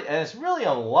it's really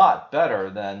a lot better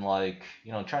than like,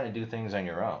 you know, trying to do things on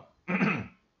your own.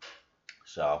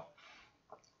 So,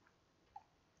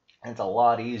 and it's a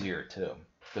lot easier too.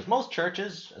 Because most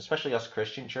churches, especially us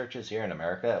Christian churches here in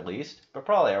America at least, but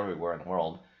probably everywhere in the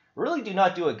world, really do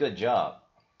not do a good job,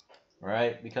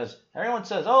 right? Because everyone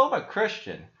says, oh, I'm a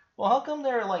Christian. Well, how come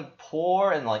they're like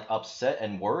poor and like upset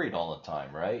and worried all the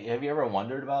time, right? Have you ever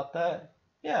wondered about that?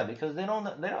 Yeah, because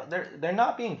they're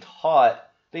not being taught.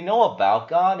 They know about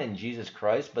God and Jesus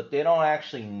Christ, but they don't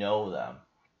actually know them,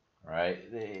 right?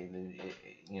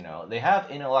 You know, they have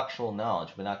intellectual knowledge,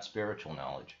 but not spiritual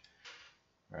knowledge,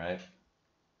 right?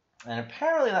 And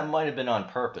apparently that might have been on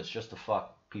purpose, just to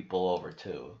fuck people over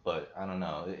too. But I don't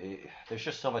know. There's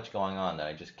just so much going on that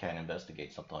I just can't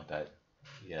investigate something like that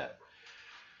yet.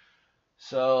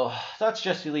 So that's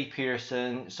Jesse Lee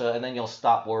Peterson. So, and then you'll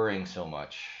stop worrying so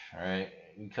much, all right?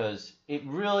 Because it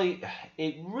really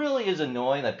is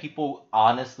annoying that people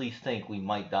honestly think we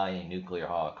might die in a nuclear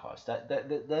holocaust. That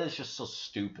is just so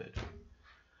stupid.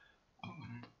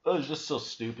 That is just so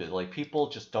stupid. Like, people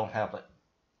just don't have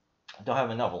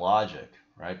enough logic,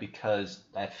 right? Because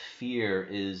that fear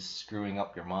is screwing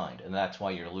up your mind, and that's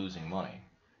why you're losing money,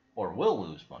 or will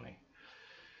lose money.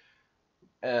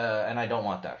 And I don't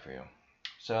want that for you.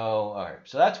 So, all right.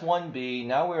 So that's 1B.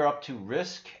 Now we're up to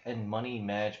risk and money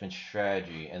management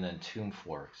strategy, and then tomb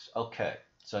forks. Okay.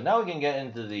 So now we can get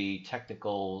into the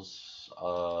technicals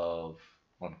of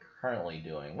what I'm currently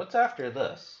doing. What's after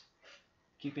this?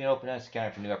 Keeping an open and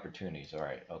scanning for new opportunities. All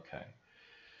right. Okay.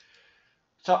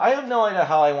 So I have no idea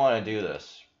how I want to do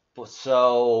this.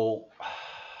 So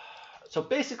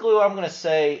basically what I'm going to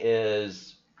say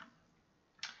is,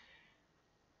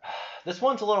 this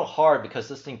one's a little hard because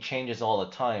this thing changes all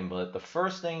the time, but the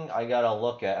first thing I got to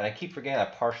look at, and I keep forgetting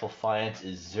that partial finance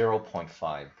is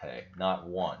 0.5 pay, not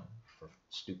 1 for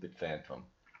stupid Phantom.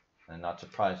 And not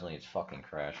surprisingly, it's fucking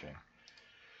crashing.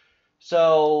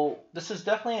 So this is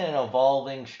definitely an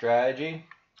evolving strategy,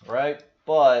 right?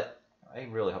 But I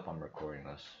really hope I'm recording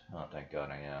this. Oh, thank God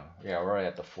I am. Yeah, we're already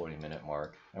at the 40-minute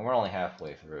mark, and we're only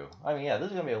halfway through. I mean, yeah, this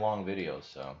is going to be a long video,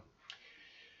 so.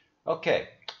 Okay,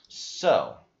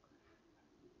 so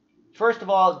First of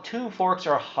all, tomb forks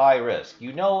are high risk.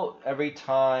 You know, every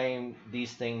time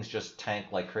these things just tank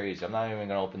like crazy. I'm not even going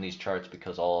to open these charts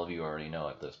because all of you already know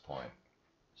at this point.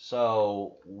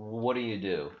 So, what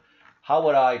do? How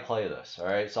would I play this? All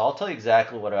right, so I'll tell you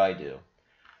exactly what I do.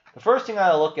 The first thing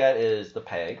I look at is the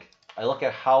peg. I look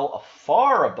at how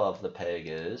far above the peg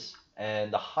is,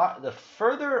 and the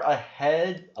further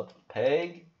ahead of the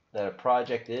peg that a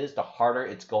project is, the harder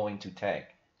it's going to tank,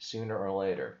 sooner or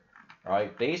later. All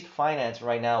right, based finance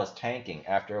right now is tanking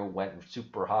after it went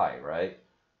super high, right?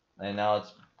 And now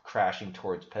it's crashing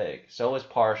towards peg. So is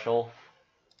partial.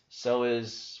 So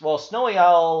is, well, Snowy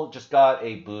Owl just got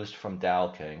a boost from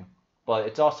Degen,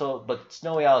 but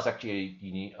Snowy Owl is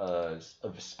actually a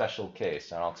special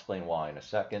case, and I'll explain why in a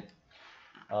second.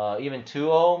 Even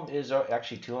 2ohm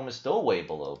is still way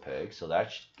below peg, so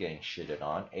that's getting shitted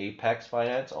on. Apex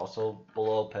Finance also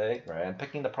below peg, right? I'm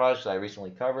picking the projects I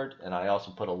recently covered, and I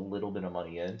also put a little bit of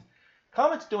money in.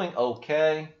 Comet's doing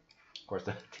okay. Of course,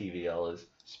 the TVL is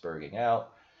spurging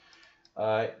out.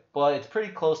 But it's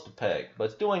pretty close to peg, but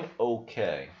it's doing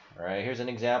okay. All right, here's an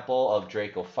example of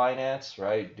Draco Finance,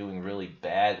 right, doing really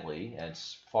badly, and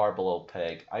it's far below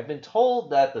peg. I've been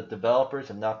told that the developers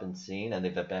have not been seen, and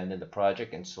they've abandoned the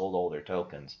project and sold all their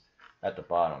tokens at the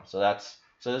bottom. So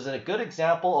there's a good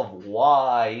example of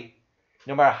why,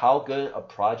 no matter how good a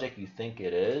project you think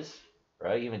it is,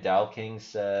 right, even Dow King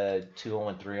said 2ohm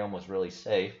and 3ohm was really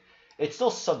safe, it's still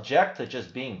subject to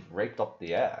just being raked up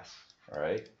the ass, all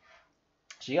right?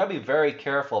 So you gotta be very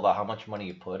careful about how much money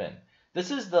you put in. This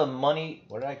is the money,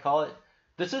 what did I call it?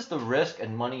 This is the risk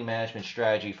and money management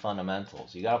strategy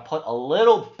fundamentals. You gotta put a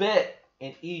little bit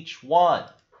in each one,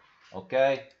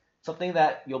 okay? Something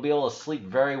that you'll be able to sleep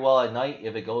very well at night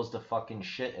if it goes to fucking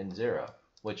shit and zero,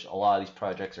 which a lot of these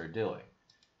projects are doing,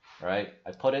 right?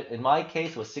 I put it, in my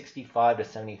case, it was $65 to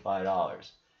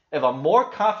 $75. If I'm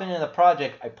more confident in the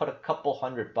project, I put a couple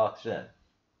 $100 in,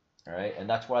 all right? And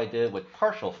that's what I did with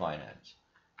partial finance.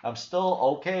 I'm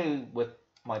still okay with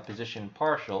my position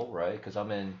partial, right? Because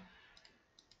I'm in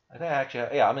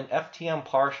FTM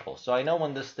partial. So I know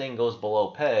when this thing goes below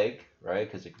peg, right?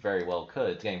 Because it very well could.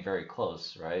 It's getting very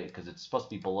close, right? Because it's supposed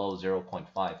to be below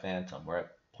 0.5 phantom. We're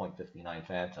at 0.59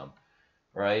 phantom,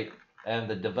 right? And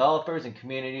the developers and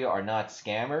community are not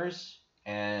scammers,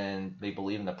 and they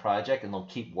believe in the project, and they'll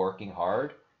keep working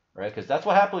hard, right? Because that's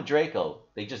what happened with Draco.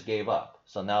 They just gave up.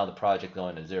 So now the project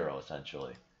going to zero,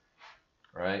 essentially,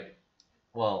 right?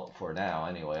 Well, for now,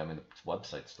 anyway. I mean, the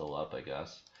website's still up, I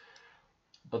guess.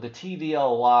 But the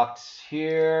TVL locked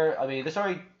here. I mean,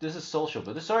 this is social,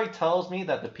 but this already tells me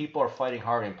that the people are fighting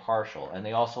hard in partial, and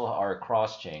they also are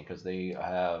cross-chain because they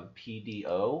have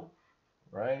PDO,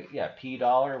 right? Yeah, P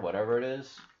dollar, whatever it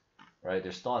is, right?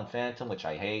 They're still on Phantom, which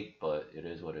I hate, but it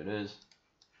is what it is.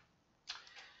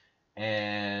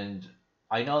 And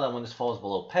I know that when this falls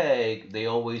below peg, they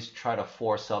always try to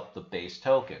force up the base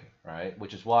token, right?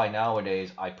 Which is why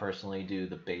nowadays I personally do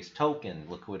the base token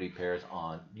liquidity pairs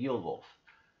on Yield Wolf,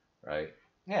 right?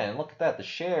 Yeah, and look at that. The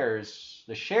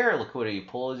share liquidity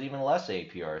pool is even less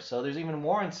APR, so there's even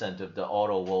more incentive to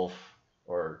auto wolf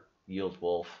or Yield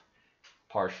Wolf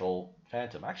partial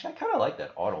phantom. Actually, I kind of like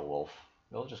that auto wolf.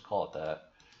 We'll just call it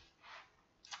that.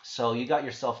 So you got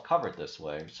yourself covered this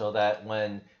way, so that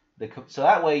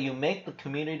way you make the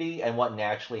community and what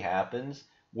naturally happens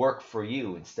work for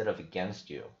you instead of against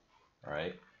you,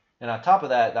 right? And on top of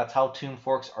that, that's how tomb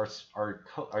forks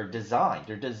are designed.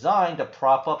 They're designed to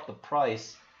prop up the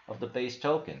price of the base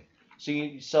token,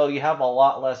 so you have a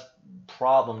lot less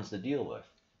problems to deal with.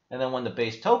 And then when the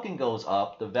base token goes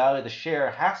up, the value of the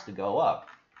share has to go up,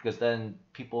 because then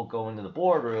people go into the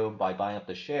boardroom by buying up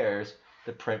the shares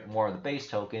to print more of the base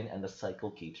token, and the cycle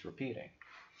keeps repeating.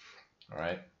 All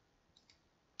right.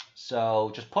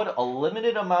 So just put a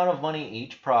limited amount of money in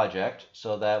each project,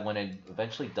 so that when it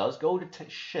eventually does go to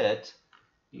shit,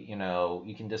 you know,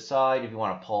 you can decide if you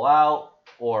want to pull out.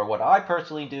 Or what I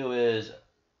personally do is,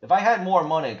 if I had more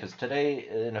money, because today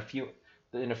in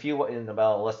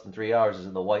about less than 3 hours is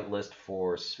in the whitelist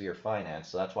for Sphere Finance,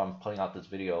 so that's why I'm putting out this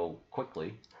video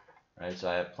quickly, right? So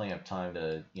I have plenty of time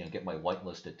to get my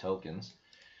whitelisted tokens.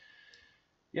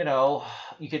 You know,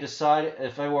 you could decide,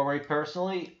 if I were me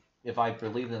personally, if I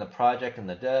believed in the project and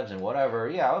the devs and whatever,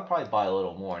 yeah, I would probably buy a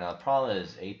little more. Now, the problem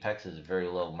is Apex is very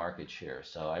low market share,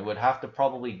 so I would have to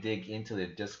probably dig into the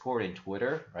Discord and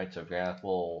Twitter, right? So, for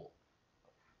example,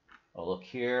 I'll look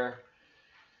here.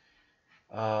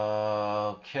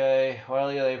 Okay,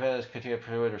 well, yeah, Apex continue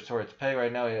to restore its pay.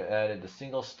 Right now, we added the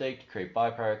single stake to create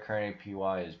byproduct. Current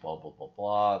APY is blah, blah, blah,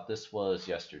 blah. This was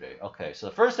yesterday. Okay, so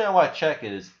the first thing I want to check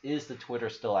is the Twitter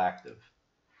still active?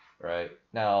 right?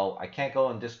 Now, I can't go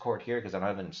in Discord here because I don't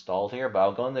have it installed here, but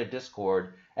I'll go in their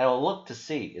Discord and I'll look to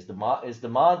see, is the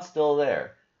mod still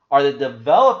there? Are the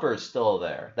developers still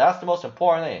there? That's the most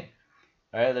important thing.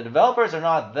 Right? If the developers are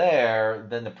not there,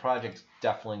 then the project's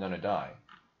definitely going to die.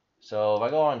 So if I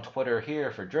go on Twitter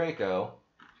here for Draco,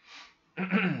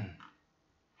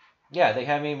 yeah, they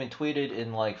haven't even tweeted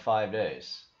in like 5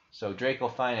 days. So Draco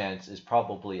Finance is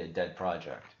probably a dead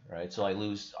project, right? So I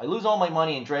lose all my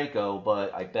money in Draco,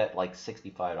 but I bet like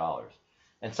 $65.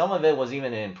 And some of it was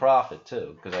even in profit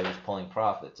too, because I was pulling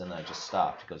profits and then I just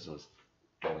stopped because it was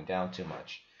going down too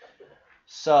much.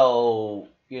 So,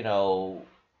 you know,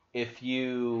 if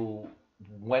you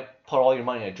put all your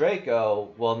money in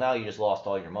Draco, well, now you just lost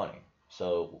all your money.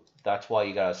 So that's why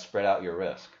you gotta spread out your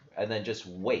risk and then just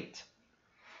wait.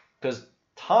 Because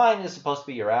time is supposed to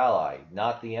be your ally,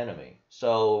 not the enemy.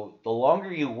 So the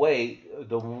longer you wait,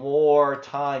 the more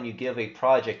time you give a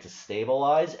project to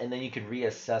stabilize, and then you can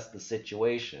reassess the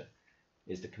situation.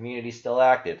 Is the community still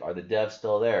active? Are the devs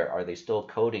still there? Are they still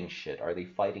coding shit? Are they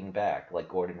fighting back, like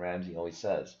Gordon Ramsay always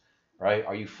says? Right?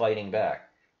 Are you fighting back?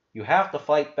 You have to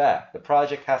fight back. The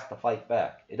project has to fight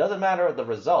back. It doesn't matter the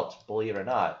results, believe it or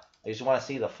not. I just want to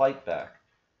see the fight back.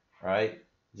 Right?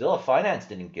 Zilla Finance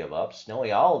didn't give up.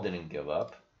 Snowy Owl didn't give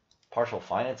up. Partial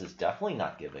Finance is definitely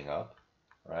not giving up,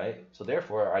 right? So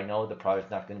therefore, I know the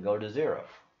project's not going to go to zero,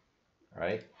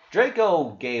 right?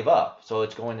 Draco gave up, so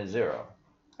it's going to zero.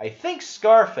 I think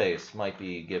Scarface might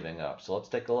be giving up, so let's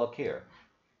take a look here.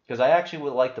 Because I actually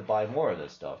would like to buy more of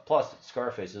this stuff. Plus,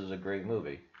 Scarface is a great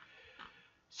movie.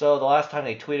 So the last time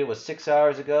they tweeted was 6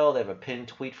 hours ago. They have a pinned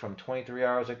tweet from 23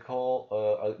 hours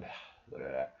ago.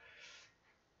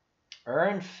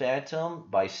 Earn Phantom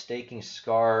by staking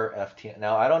Scar FT.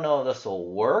 Now, I don't know if this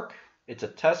will work. It's a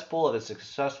test pool. If it's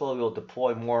successful, we will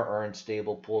deploy more earned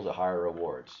stable pools at higher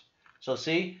rewards. So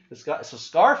see, so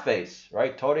Scarface,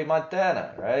 right? Tony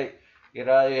Montana, right? You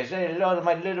know, you say hello to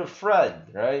my little friend,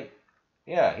 right?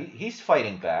 Yeah, he's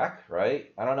fighting back,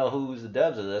 right? I don't know who's the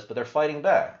devs of this, but they're fighting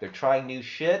back. They're trying new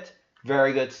shit.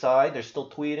 Very good sign. They're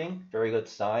still tweeting. Very good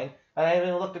sign. And I haven't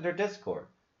even looked at their Discord.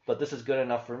 But this is good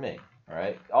enough for me.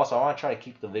 Alright. Also, I want to try to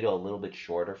keep the video a little bit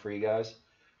shorter for you guys.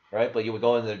 Right? But you would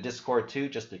go into the Discord too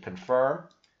just to confirm.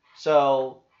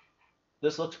 So,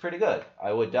 this looks pretty good.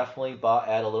 I would definitely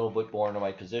add a little bit more into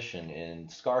my position in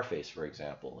Scarface, for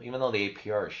example. Even though the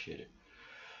APR is shitty.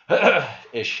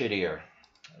 is shittier.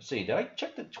 Let's see, did I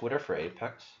check the Twitter for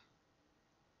Apex?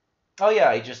 Oh yeah,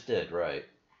 I just did, right.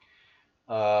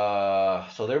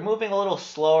 So they're moving a little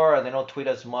slower and they don't tweet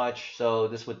as much. So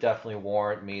this would definitely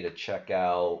warrant me to check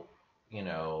out, you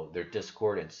know, their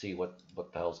Discord and see what the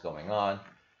hell's going on.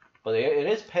 But it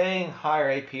is paying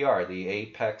higher APR, the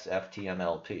Apex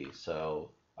FTMLP.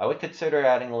 So I would consider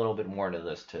adding a little bit more to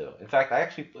this too. In fact, I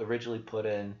actually originally put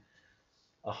in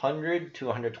 $100 to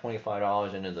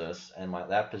 $125 into this, and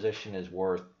that position is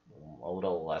worth a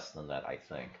little less than that, I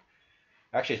think.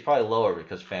 Actually, it's probably lower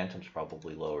because Phantom's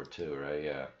probably lower too, right?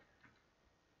 Yeah.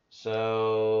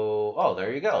 So, oh,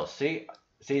 there you go. See,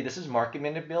 this is market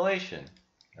manipulation.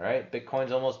 All right,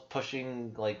 Bitcoin's almost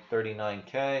pushing like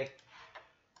 39K.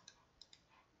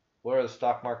 What are the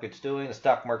stock markets doing? The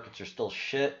stock markets are still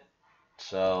shit.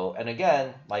 So, and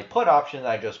again, my put option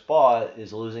that I just bought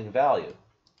is losing value.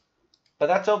 But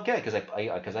that's okay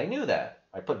because I knew that.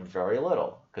 I put very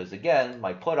little because again,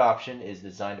 my put option is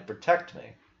designed to protect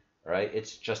me. Right?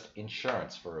 It's just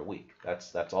insurance for a week.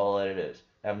 That's all that it is.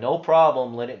 I have no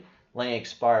problem letting it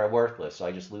expire worthless. So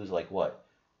I just lose like what?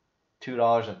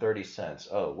 $2.30.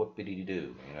 Oh,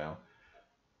 whoopity-doo, you know?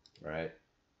 Right?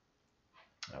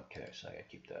 Okay, so I gotta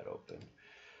keep that open.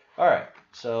 Alright,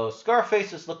 so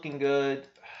Scarface is looking good.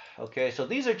 Okay, so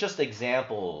these are just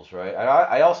examples, right?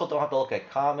 I also don't have to look at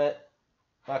Comet.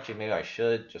 Actually, maybe I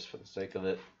should, just for the sake of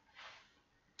it.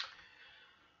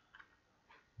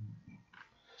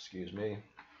 Excuse me.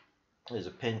 There's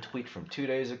a pinned tweet from 2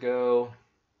 days ago.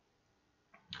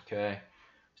 Okay.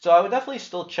 So I would definitely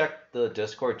still check the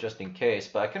Discord just in case,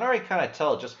 but I can already kind of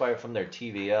tell just from their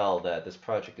TVL that this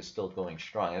project is still going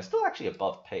strong. And it's still actually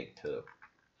above peg too.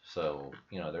 So,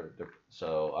 you know,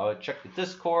 so I would check the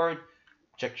Discord,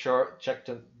 check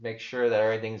to make sure that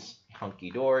everything's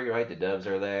hunky-dory, right? The devs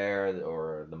are there,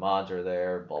 or the mods are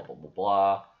there, blah, blah, blah,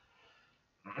 blah.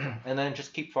 And then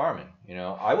just keep farming, you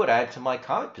know. I would add to my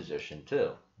Comet position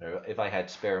too, if I had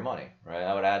spare money, right?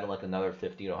 I would add like another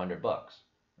 50 to $100,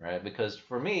 right? Because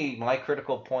for me, my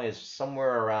critical point is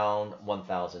somewhere around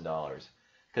 $1,000.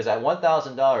 Because at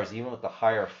 $1,000, even with the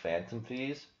higher Phantom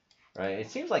fees, right? It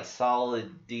seems like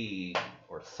Solid D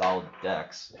or Solid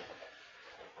Dex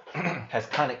has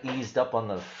kind of eased up on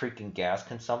the freaking gas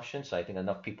consumption. So I think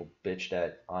enough people bitched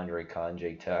at Andre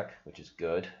Kanye Tech, which is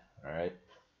good. All right.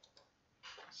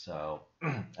 So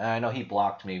and I know he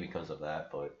blocked me because of that,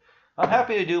 but I'm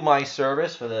happy to do my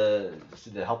service to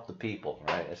help the people,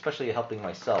 right? Especially helping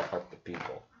myself help the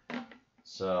people.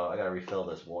 So I gotta refill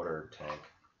this water tank.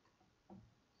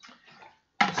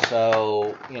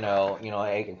 So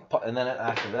and then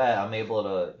after that, I'm able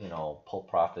to pull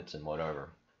profits and whatever.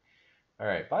 All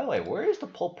right. By the way, where is the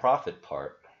pull profit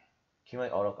part?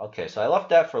 Accumulate auto. Okay, so I left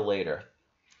that for later.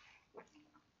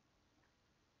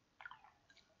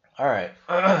 All right.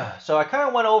 So I kind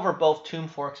of went over both tomb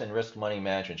forks and risk money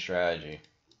management strategy,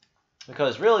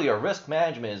 because really your risk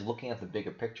management is looking at the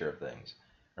bigger picture of things,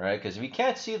 right? Because if you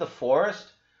can't see the forest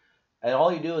and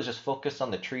all you do is just focus on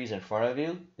the trees in front of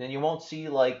you, then you won't see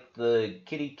like the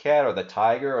kitty cat or the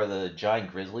tiger or the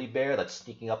giant grizzly bear that's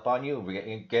sneaking up on you,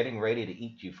 getting ready to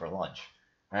eat you for lunch.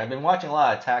 Right? I've been watching a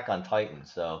lot of Attack on Titan,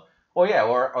 so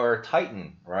or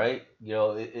Titan, right?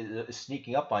 Is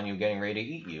sneaking up on you, getting ready to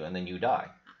eat you, and then you die,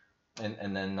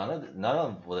 and then none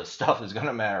of this stuff is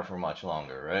gonna matter for much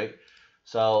longer, right?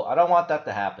 So I don't want that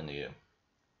to happen to you.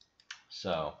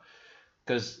 So,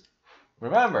 because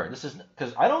remember, this is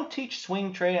because I don't teach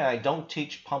swing trading and I don't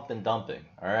teach pump and dumping.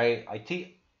 All right,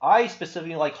 I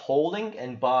specifically like holding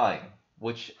and buying,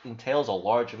 which entails a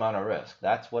large amount of risk.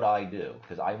 That's what I do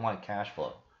because I want cash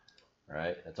flow. All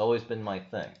right, that's always been my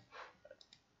thing.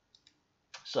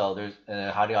 So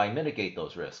how do I mitigate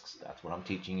those risks? That's what I'm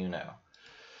teaching you now.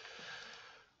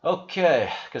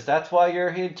 Okay, because that's why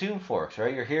you're here in Tomb Forks,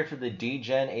 right? You're here for the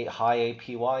Degen high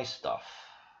APY stuff.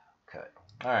 Okay.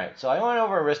 All right, so I went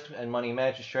over risk and money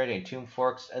management strategy and Tomb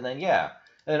Forks, and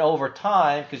then over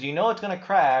time, because you know it's going to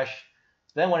crash,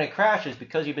 then when it crashes,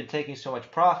 because you've been taking so much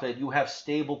profit, you have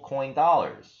stable coin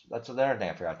dollars. That's another thing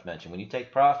I forgot to mention. When you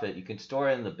take profit, you can store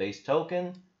it in the base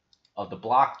token of the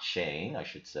blockchain, I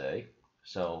should say.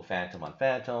 So Phantom on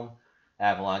Phantom,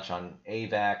 Avalanche on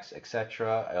AVAX,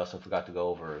 etc. I also forgot to go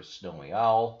over Snowy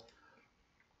Owl.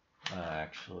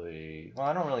 Actually, well,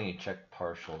 I don't really need to check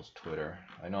Partial's Twitter.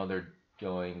 I know they're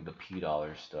doing the P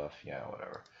dollar stuff. Yeah,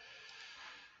 whatever.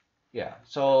 Yeah,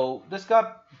 so this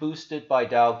got boosted by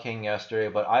Dow King yesterday,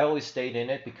 but I always stayed in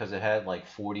it because it had like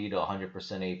 40 to 100%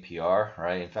 APR,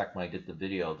 right? In fact, when I did the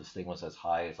video, this thing was as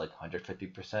high as like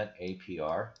 150%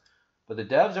 APR. But the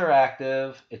devs are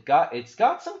active. It's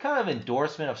got some kind of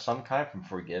endorsement of some kind from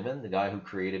Forgiven, the guy who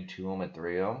created 2Ohm and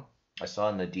 3Ohm. I saw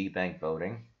in the D-Bank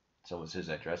voting. So it was his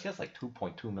address. He has like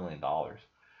 $2.2 million.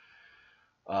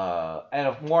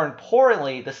 And more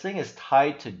importantly, this thing is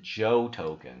tied to Joe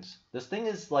tokens. This thing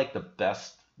is like the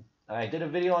best. I did a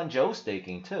video on Joe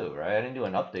staking too, right? I didn't do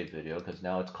an update video because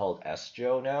now it's called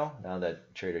SJoe now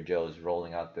that Trader Joe is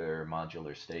rolling out their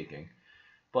modular staking.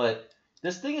 But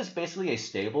this thing is basically a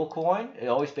stable coin. It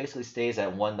always basically stays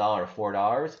at $1 or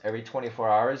 $4. Every 24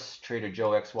 hours, Trader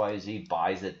Joe XYZ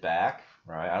buys it back,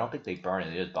 right? I don't think they burn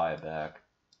it, they just buy it back.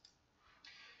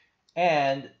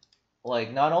 And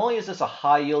like, not only is this a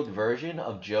high yield version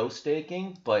of Joe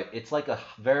staking, but it's like a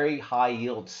very high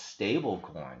yield stable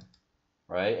coin,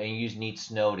 right? And you just need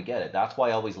Snow to get it. That's why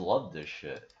I always loved this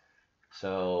shit.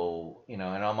 So, and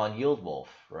I'm on Yield Wolf,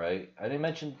 right? I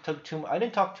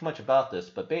didn't talk too much about this,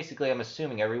 but basically I'm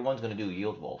assuming everyone's going to do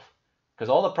Yield Wolf. Because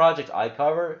all the projects I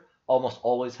cover almost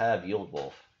always have Yield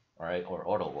Wolf, right? Or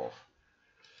Auto Wolf.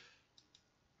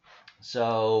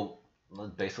 So,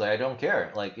 basically I don't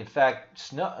care. Like, in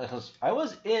fact, I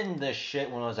was in this shit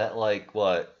when I was at like,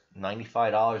 what,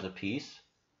 $95 a piece?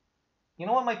 You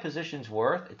know what my position's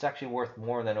worth? It's actually worth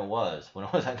more than it was when I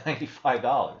was at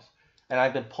 $95. And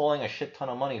I've been pulling a shit ton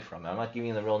of money from it. I'm not giving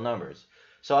you the real numbers.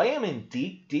 So I am in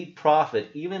deep, deep profit,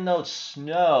 even though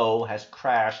Snow has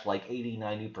crashed like 80,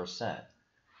 90%,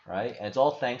 right? And it's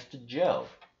all thanks to Joe,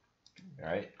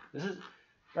 right? This is,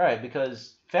 right,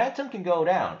 because Phantom can go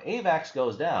down. AVAX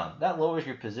goes down. That lowers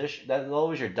your position, that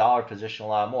lowers your dollar position a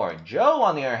lot more. Joe,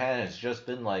 on the other hand, has just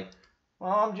been like,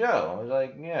 well, I'm Joe. I was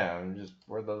like, yeah, I'm just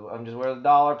worth a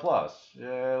dollar plus.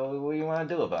 What do you want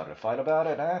to do about it? Fight about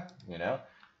it, huh?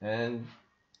 And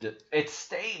it's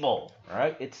stable,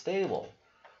 right? It's stable.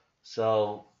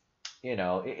 So,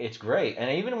 it's great.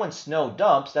 And even when Snow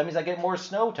dumps, that means I get more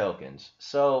Snow tokens.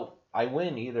 So I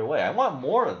win either way. I want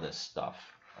more of this stuff,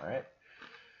 all right?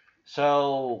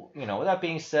 So, with that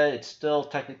being said, it's still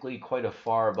technically quite a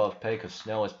far above pay because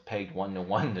Snow is pegged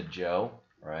 1-to-1 to Joe,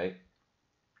 right?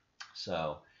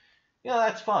 So,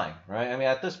 that's fine, right? I mean,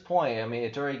 at this point,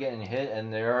 it's already getting hit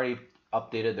and they're already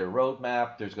updated their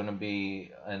roadmap. There's going to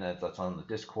be, and that's on the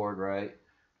Discord, right?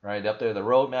 Right up there, the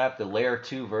roadmap, the layer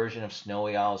 2 version of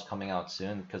Snowy Owl is coming out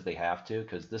soon because they have to,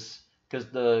 because this because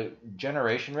the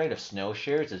generation rate of snow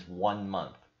shares is 1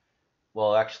 month.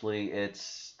 Well, actually,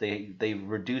 it's they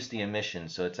reduce the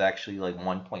emissions, so it's actually like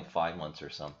 1.5 months or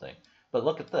something. But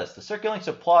look at this: the circulating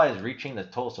supply is reaching the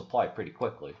total supply pretty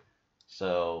quickly.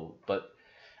 So, but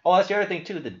oh, that's the other thing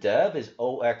too. The dev is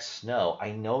OX Snow.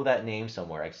 I know that name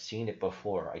somewhere. I've seen it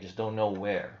before. I just don't know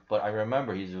where. But I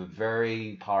remember he's a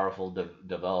very powerful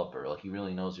developer. Like he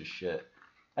really knows his shit.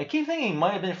 I keep thinking he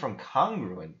might have been from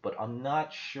Congruent, but I'm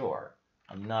not sure.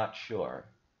 I'm not sure.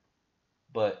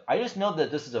 But I just know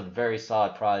that this is a very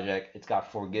solid project. It's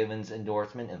got Forgiven's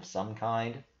endorsement of some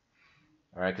kind.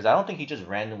 All right, because I don't think he just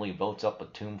randomly votes up a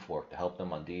tomb fork to help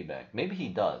them on Degen. Maybe he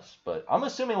does, but I'm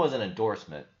assuming it was an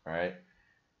endorsement. All right.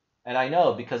 And I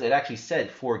know because it actually said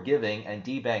forgiving, and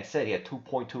Degen said he had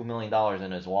 $2.2 million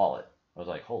in his wallet. I was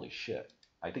like, holy shit.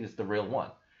 I think it's the real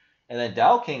one. And then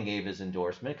Dow King gave his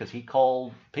endorsement because he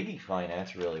called Piggy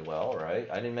Finance really well, right?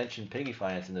 I didn't mention Piggy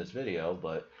Finance in this video,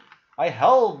 but I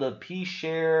held the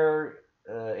P-share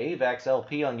AVAX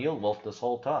LP on Yield Wolf this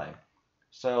whole time.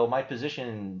 So my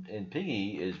position in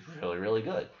Piggy is really, really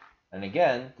good. And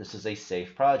again, this is a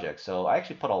safe project. So I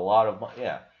actually put a lot of money,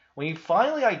 yeah. When you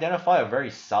finally identify a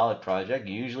very solid project,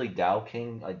 usually Dow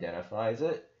King identifies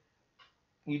it,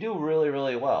 you do really,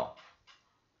 really well.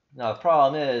 Now, the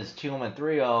problem is 2 and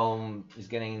 3 is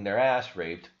getting their ass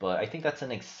raped, but I think that's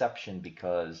an exception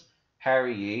because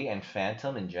Harry Yee and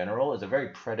Phantom in general is a very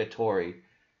predatory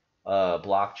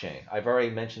blockchain. I've already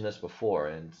mentioned this before,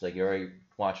 and it's like you already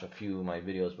watched a few of my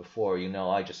videos before, you know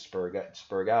I just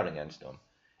spurg out against them.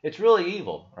 It's really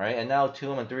evil, right? And now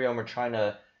 2 and 3 are trying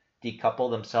to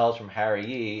decouple themselves from Harry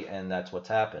Yee, and that's what's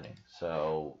happening.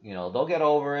 So, you know, they'll get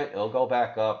over it. It'll go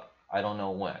back up. I don't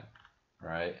know when,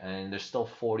 right? And there's still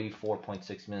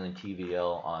 44.6 million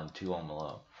TVL on 2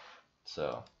 alone.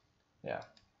 So, yeah.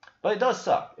 But it does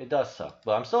suck. It does suck.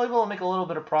 But I'm still able to make a little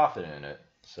bit of profit in it.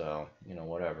 So, you know,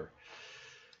 whatever.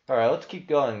 Alright, let's keep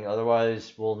going.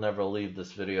 Otherwise, we'll never leave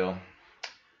this video.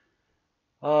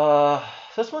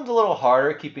 This one's a little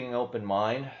harder, keeping an open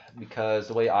mind, because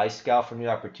the way I scout for new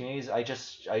opportunities, I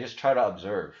just try to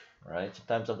observe, right?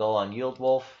 Sometimes I'll go on Yield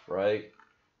Wolf, right?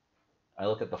 I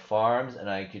look at the farms, and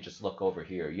I could just look over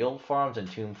here. Yield farms and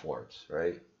tomb forks,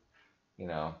 right? You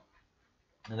know.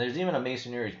 And there's even a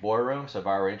Masonry's boardroom, so if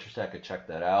I were interested, I could check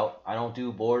that out. I don't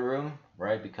do boardroom,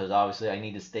 right? Because obviously I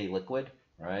need to stay liquid,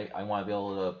 right? I want to be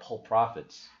able to pull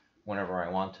profits whenever I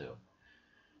want to.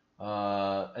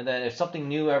 And then if something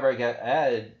new ever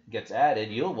gets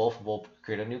added, Yield Wolf will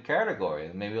create a new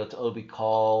category. Maybe it'll be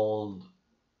called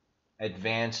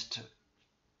advanced,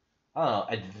 I don't know,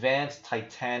 advanced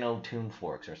titano tomb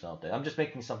forks or something. I'm just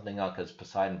making something up because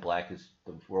Poseidon Black is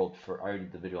the world first. I already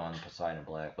did the video on Poseidon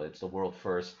Black, but it's the world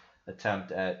first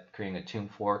attempt at creating a tomb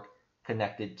fork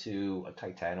connected to a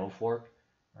titano fork,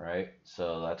 right?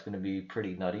 So that's going to be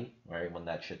pretty nutty, right, when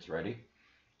that shit's ready.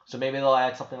 So maybe they'll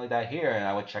add something like that here, and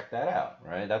I would check that out,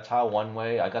 right? That's how one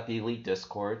way. I got the Elite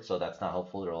Discord, so that's not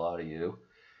helpful to a lot of you.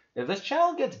 If this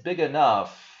channel gets big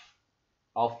enough,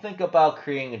 I'll think about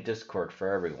creating a Discord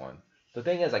for everyone. The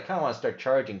thing is, I kind of want to start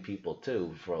charging people,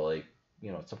 too, for, like,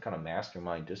 you know, some kind of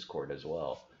mastermind Discord as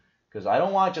well. Because I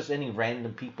don't want just any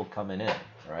random people coming in,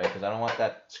 right? Because I don't want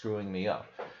that screwing me up.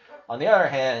 On the other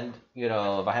hand, you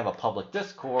know, if I have a public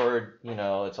Discord, you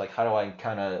know, it's like, how do I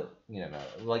kind of, you know,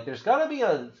 like, there's got to be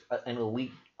an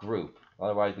elite group.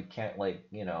 Otherwise, we can't, like,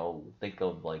 you know, think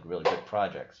of, like, really good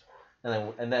projects.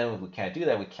 And then if we can't do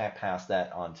that, we can't pass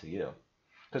that on to you.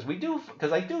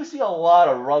 Because I do see a lot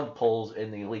of rug pulls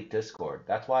in the Elite Discord.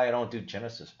 That's why I don't do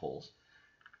Genesis pulls.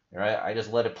 Right? I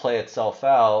just let it play itself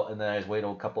out, and then I just wait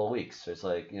a couple of weeks. So it's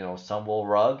like, you know, some will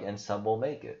rug and some will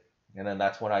make it. And then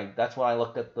that's when I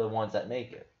looked at the ones that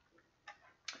make it.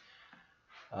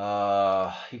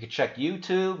 You could check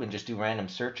YouTube and just do random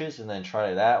searches and then try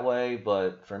it that way.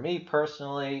 But for me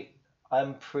personally,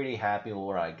 I'm pretty happy with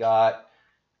what I got.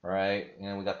 Right?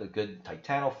 And we got the good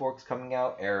Titano forks coming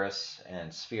out, Eris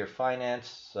and Sphere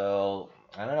Finance. So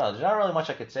I don't know. There's not really much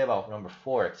I could say about number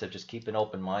 4 except just keep an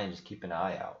open mind, just keep an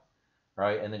eye out.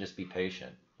 Right? And then just be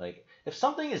patient. Like, if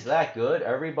something is that good,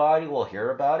 everybody will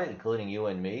hear about it, including you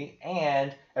and me,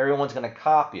 and everyone's going to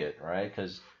copy it, right?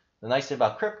 Because the nice thing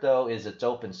about crypto is it's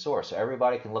open source, so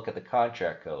everybody can look at the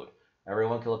contract code.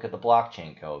 Everyone can look at the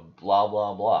blockchain code, blah,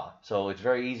 blah, blah. So it's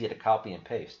very easy to copy and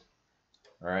paste,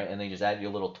 all right? And then you just add your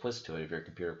little twist to it if you're a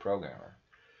computer programmer.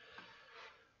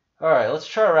 All right, let's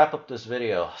try to wrap up this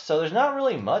video. So there's not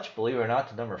really much, believe it or not,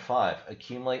 to number 5.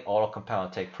 Accumulate,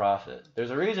 auto-compound, take profit. There's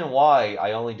a reason why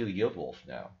I only do Yield Wolf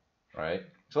now, right?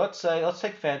 So let's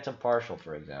take Phantom Partial,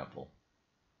 for example.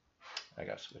 I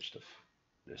got to switch to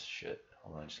this shit.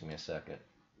 Hold on, just give me a second.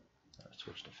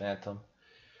 Switch to Phantom.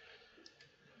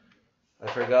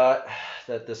 I forgot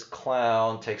that this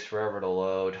clown takes forever to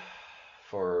load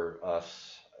for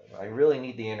us. I really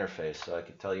need the interface so I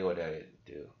can tell you what I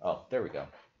do. Oh, there we go.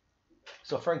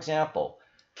 So for example,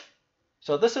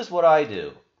 so this is what I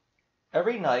do.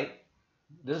 Every night,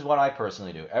 this is what I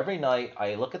personally do. Every night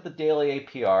I look at the daily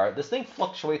APR. This thing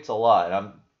fluctuates a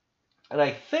lot. And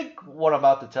I think what I'm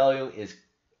about to tell you is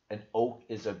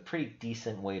a pretty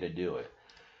decent way to do it.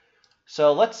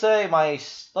 So let's say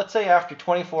after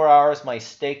 24 hours, my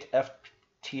staked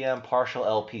FTM partial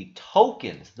LP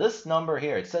tokens, this number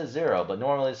here, it says 0, but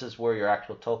normally this is where your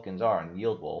actual tokens are in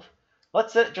Yield Wolf.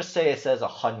 Let's just say it says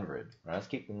 100. Right? Let's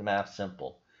keep the math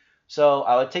simple. So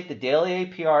I would take the daily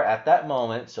APR at that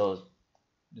moment, so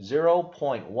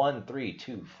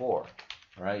 0.1324.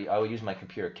 Right? I would use my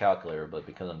computer calculator, but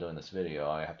because I'm doing this video,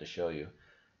 I have to show you.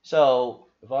 So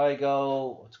if I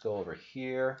go, let's go over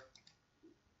here.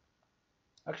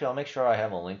 Actually, I'll make sure I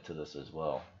have a link to this as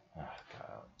well. Oh,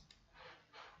 God.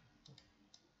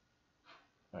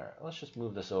 All right, let's just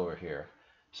move this over here.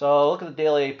 So look at the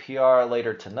daily APR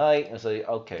later tonight and say,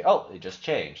 okay, oh, it just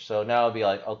changed. So now it'd be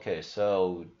like, okay,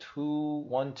 so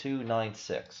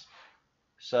 1296.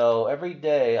 So every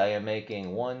day I am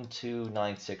making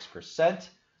 1296%.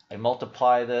 I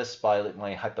multiply this by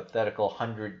my hypothetical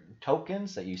 100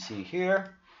 tokens that you see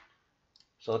here.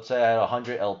 So let's say I had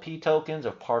 100 LP tokens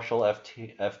of partial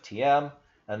FTM.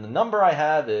 And the number I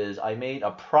have is I made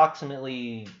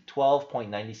approximately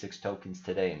 12.96 tokens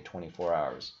today in 24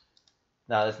 hours.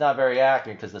 Now, it's not very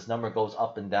accurate because this number goes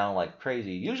up and down like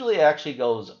crazy. Usually it actually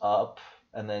goes up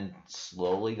and then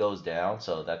slowly goes down.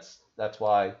 So that's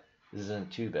why this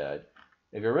isn't too bad.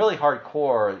 If you're really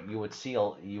hardcore, you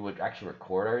would actually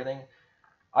record everything.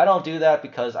 I don't do that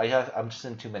because I'm just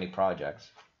in too many projects.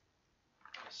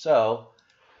 So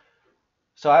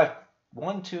I have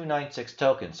 1296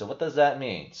 tokens. So what does that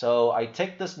mean? So I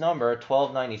take this number,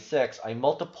 1296, I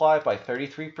multiply it by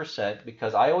 33%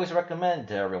 because I always recommend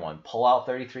to everyone, pull out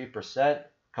 33%,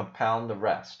 compound the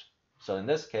rest. So in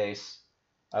this case,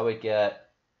 I would get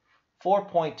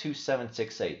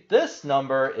 4.2768. This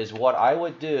number is what I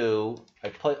would do.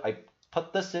 I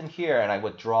put this in here and I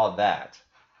withdraw that.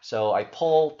 So I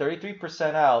pull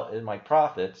 33% out in my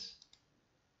profits.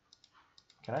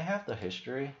 Can I have the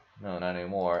history? No, not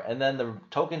anymore. And then the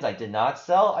tokens I did not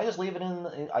sell, I just leave it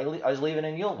I just leave it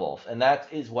in Yield Wolf, and that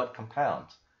is what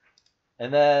compounds.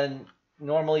 And then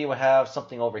normally you would have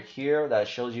something over here that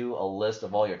shows you a list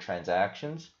of all your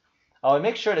transactions. I would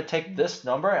make sure to take this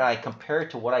number and I compare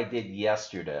it to what I did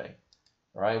yesterday.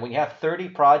 All right? When you have 30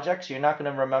 projects, you're not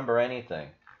going to remember anything.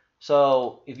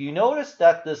 So if you notice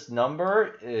that this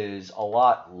number is a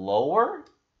lot lower,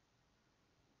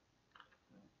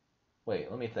 wait,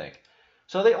 let me think.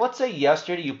 So let's say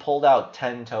yesterday you pulled out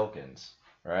 10 tokens,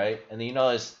 right? And then you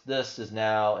notice this is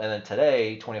now, and then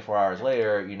today, 24 hours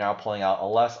later, you're now pulling out a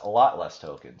lot less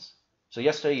tokens. So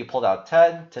yesterday you pulled out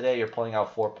 10, today you're pulling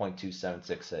out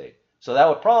 4.2768. So that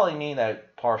would probably mean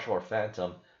that partial or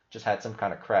phantom just had some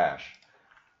kind of crash.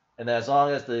 And then as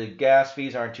long as the gas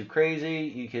fees aren't too crazy,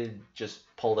 you could just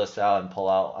pull this out and pull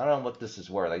out. I don't know what this is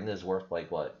worth. I think this is worth like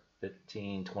what,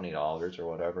 $15, $20 or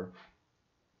whatever.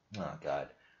 Oh God.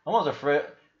 I was afraid.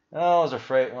 Well,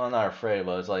 not afraid,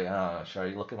 but it's like, oh, should I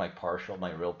look at my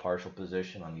real partial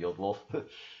position on Yield Wolf?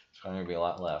 It's going to be a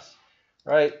lot less,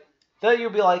 right? Then you'll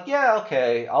be like, yeah,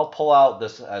 okay, I'll pull out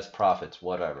this as profits,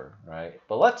 whatever, right?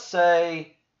 But let's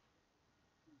say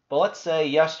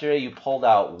yesterday you pulled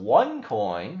out one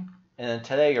coin, and then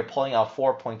today you're pulling out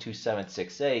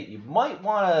 4.2768. You might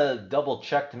want to double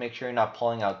check to make sure you're not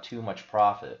pulling out too much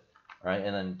profit, right?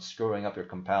 And then screwing up your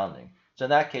compounding. So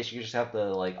in that case, you just have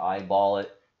to like eyeball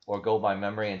it or go by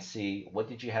memory and see what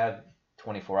did you have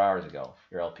 24 hours ago,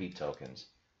 your LP tokens.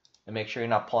 And make sure you're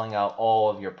not pulling out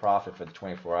all of your profit for the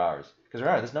 24 hours. Because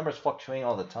remember, this number is fluctuating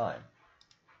all the time.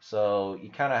 So you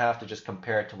kind of have to just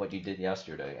compare it to what you did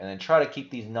yesterday. And then try to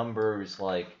keep these numbers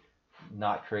like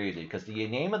not crazy. Because the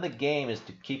name of the game is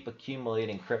to keep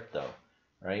accumulating crypto.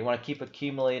 Right? You want to keep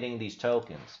accumulating these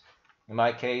tokens. In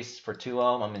my case, for 2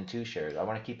 ohm, I'm in 2 shares. I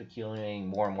want to keep accumulating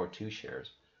more and more 2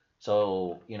 shares.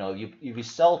 So, you know, if you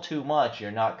sell too much,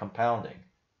 you're not compounding.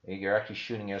 You're actually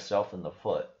shooting yourself in the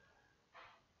foot.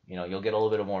 You know, you'll get a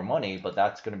little bit of more money, but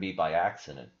that's going to be by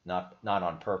accident, not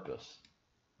on purpose.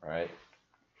 All right?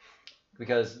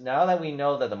 Because now that we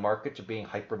know that the markets are being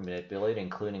hyper manipulated,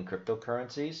 including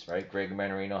cryptocurrencies, right? Greg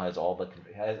Manarino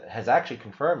has actually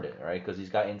confirmed it, right? Because he's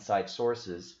got inside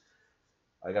sources.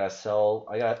 I gotta sell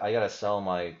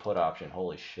my put option.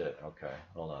 Holy shit. Okay,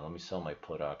 hold on. Let me sell my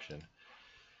put option.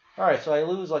 All right, so I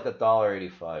lose like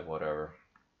 $1.85, whatever.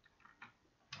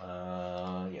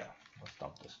 Yeah, let's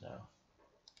dump this now.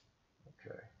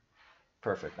 Okay.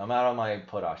 Perfect. I'm out of my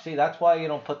put option. See, that's why you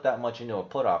don't put that much into a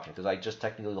put option, because I just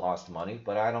technically lost money,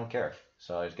 but I don't care.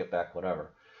 So I just get back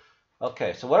whatever.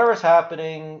 Okay, so whatever's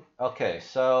happening. Okay,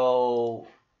 so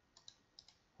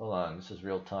hold on. This is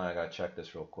real time. I gotta check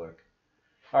this real quick.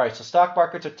 All right, so stock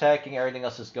markets are tanking. Everything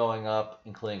else is going up,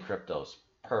 including cryptos.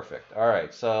 Perfect. All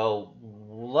right, so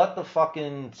let the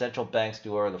fucking central banks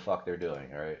do whatever the fuck they're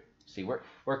doing. All right. See,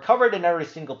 we're covered in every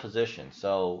single position.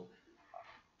 So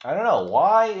I don't know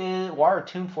why are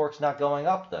tune forks not going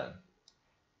up then?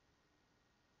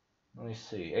 Let me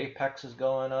see. Apex is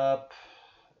going up.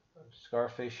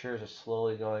 Scarface shares are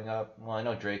slowly going up. Well, I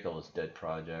know Draco is dead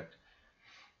project.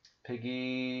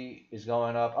 Piggy is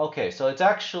going up. Okay, so it's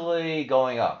actually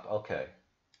going up. Okay.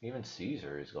 Even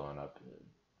Caesar is going up.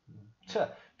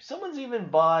 Someone's even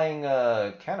buying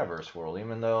Canaverse World,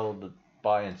 even though the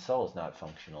buy and sell is not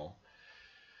functional.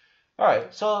 All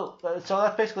right, so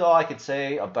that's basically all I could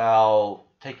say about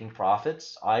taking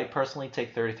profits. I personally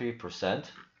take 33%,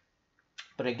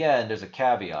 but again, there's a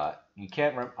caveat. I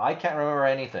can't remember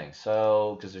anything,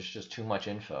 so because there's just too much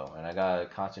info, and I gotta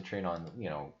concentrate on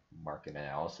market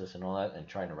analysis and all that, and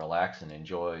trying to relax and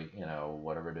enjoy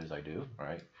whatever it is I do.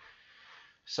 Right.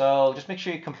 So just make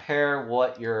sure you compare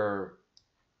what your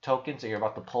tokens that you're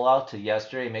about to pull out to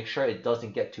yesterday. Make sure it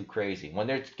doesn't get too crazy. When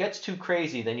it gets too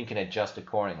crazy, then you can adjust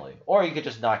accordingly, or you could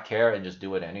just not care and just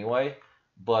do it anyway.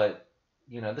 But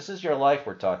this is your life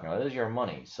we're talking about. This is your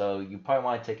money, so you probably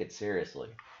want to take it seriously.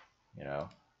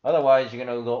 Otherwise you're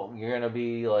gonna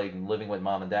be like living with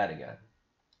mom and dad again,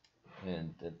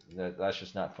 and that's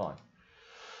just not fun.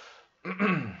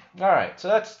 All right, so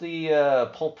that's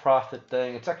the pull profit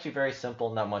thing. It's actually very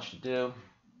simple, not much to do.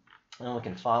 And we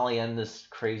can finally end this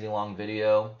crazy long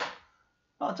video.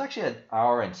 Oh, it's actually an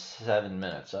hour and 7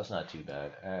 minutes. So that's not too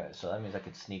bad. So that means I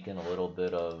could sneak in a little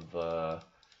bit of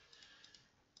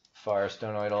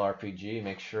Firestone Idol RPG.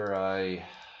 Make sure I,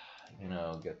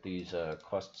 get these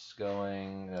quests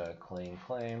going. Claim.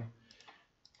 Claim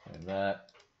that.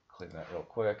 Claim that real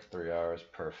quick. 3 hours.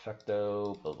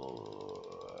 Perfecto. Blah, blah, blah.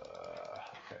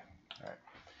 Okay. All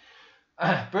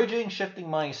right. Bridging, shifting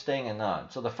money, staying anon.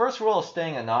 So the first rule of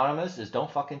staying anonymous is don't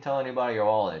fucking tell anybody your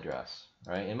wallet address.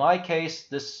 Right? In my case,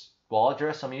 this wallet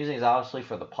address I'm using is obviously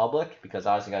for the public because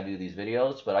obviously I gotta do these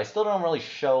videos, but I still don't really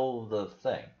show the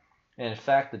thing. And in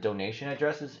fact, the donation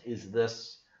addresses is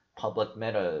this public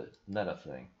meta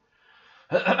thing.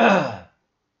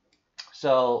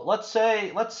 So let's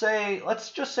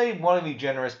just say one of you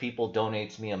generous people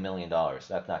donates me $1 million.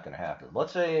 That's not going to happen.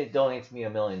 Let's say it donates me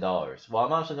 $1 million. Well,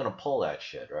 I'm also going to pull that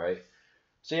shit, right?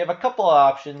 So you have a couple of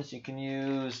options. You can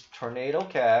use Tornado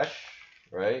Cash,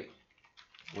 right?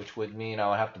 Which would mean I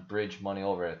would have to bridge money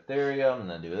over Ethereum and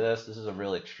then do this. This is a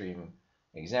really extreme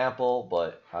example,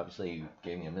 but obviously you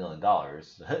gave me $1 million.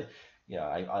 Yeah,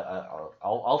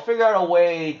 I'll figure out a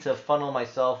way to funnel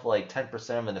myself like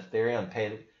 10% of an Ethereum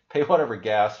and pay whatever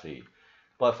gas fee.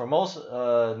 But for most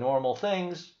normal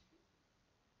things,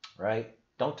 right,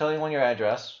 don't tell anyone your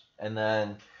address. And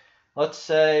then let's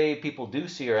say people do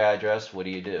see your address. What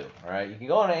do? All right, you can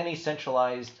go on any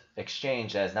centralized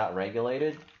exchange that is not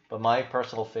regulated. But my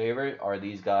personal favorite are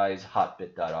these guys,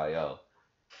 hotbit.io.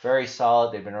 Very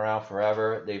solid. They've been around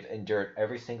forever. They've endured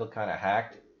every single kind of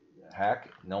hack.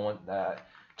 No one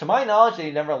to my knowledge,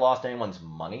 they never lost anyone's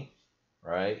money.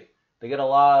 Right? They get a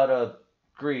lot of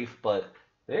grief, but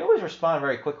they always respond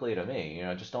very quickly to me.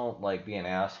 Just don't be an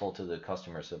asshole to the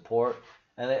customer support,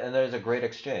 and there's a great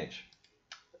exchange.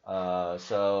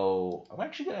 So I'm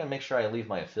actually gonna make sure I leave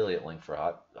my affiliate link for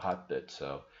Hotbit.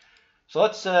 So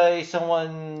let's say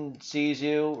someone sees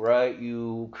you, right?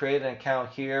 You create an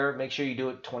account here. Make sure you do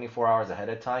it 24 hours ahead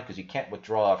of time because you can't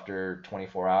withdraw after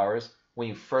 24 hours when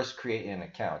you first create an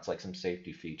account. It's like some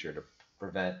safety feature to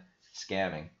prevent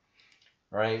scamming.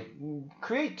 Right?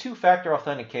 Create two-factor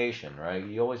authentication, right?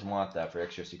 You always want that for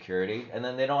extra security. And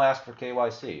then they don't ask for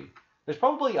KYC. There's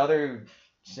probably other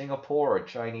Singapore or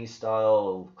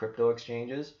Chinese-style crypto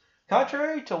exchanges.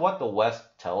 Contrary to what the West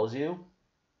tells you,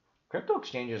 crypto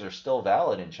exchanges are still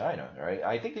valid in China, right?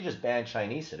 I think they just banned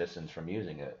Chinese citizens from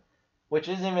using it, which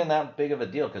isn't even that big of a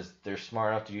deal because they're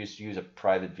smart enough to use a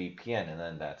private VPN, and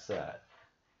then that's that.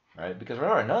 Right? Because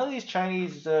remember, none of these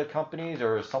Chinese companies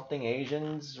or something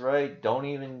Asians, right, don't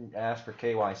even ask for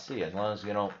KYC as long as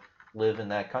you don't live in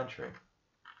that country.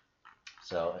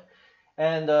 So,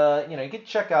 and you can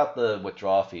check out the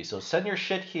withdrawal fee. So send your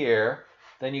shit here,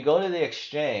 then you go to the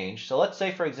exchange. So let's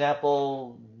say, for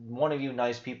example, one of you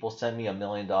nice people send me $1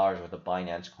 million worth of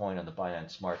Binance coin on the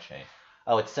Binance Smart Chain.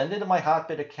 I would send it to my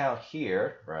Hotbit account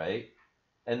here, right?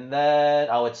 And then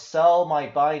I would sell my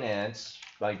Binance,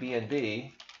 my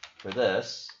BNB, for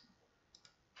this.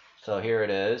 So here it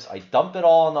is. I dump it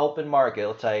all in the open market.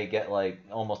 Let's say I get like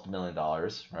almost $1 million,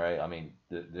 right? I mean,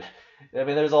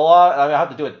 there's a lot. I mean, I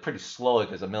have to do it pretty slowly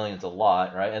because $1 million's a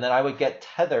lot, right? And then I would get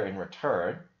Tether in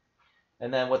return.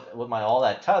 And then with my all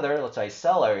that Tether, let's say I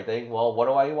sell everything. Well, what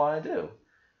do I want to do?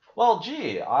 Well,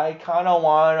 gee, I kind of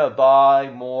want to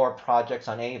buy more projects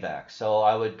on AVAX. So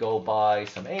I would go buy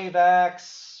some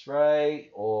AVAX, right?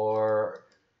 Or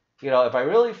if I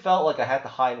really felt like I had to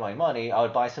hide my money, I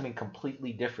would buy something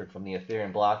completely different from the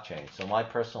Ethereum blockchain. So my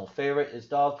personal favorite is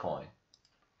Dogecoin.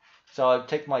 So I would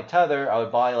take my Tether, I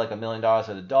would buy like $1 million of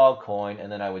the Dogecoin,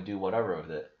 and then I would do whatever with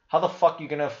it. How the fuck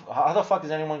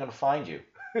is anyone gonna find you?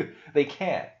 They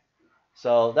can't.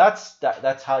 So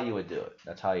that's how you would do it.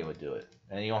 That's how you would do it.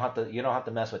 And you don't have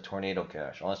to mess with Tornado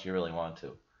Cash unless you really want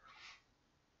to.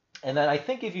 And then I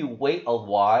think if you wait a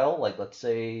while, like let's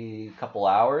say a couple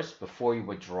hours before you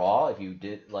withdraw, if you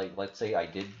did, like let's say I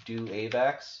did do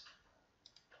AVAX,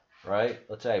 right?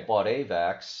 Let's say I bought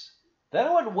AVAX, then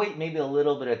I would wait maybe a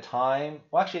little bit of time.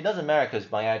 Well, actually, it doesn't matter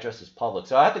because my address is public.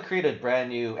 So I have to create a brand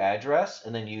new address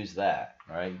and then use that,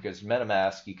 right? Because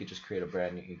MetaMask, you could just create a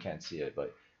brand new, you can't see it,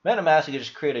 but MetaMask, you could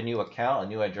just create a new account, a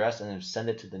new address, and then send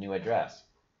it to the new address.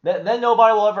 Then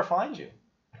nobody will ever find you.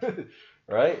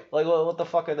 Right? Like, what the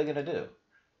fuck are they going to do?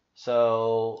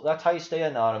 So that's how you stay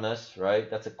anonymous, right?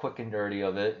 That's a quick and dirty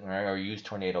of it, right? Or use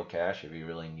Tornado Cash if you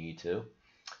really need to.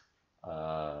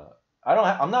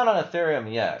 I'm not on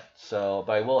Ethereum yet, so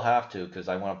but I will have to because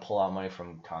I want to pull out money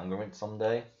from Congruent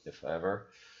someday, if ever.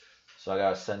 So I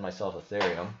gotta send myself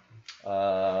Ethereum.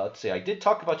 Let's see. I did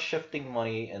talk about shifting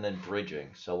money and then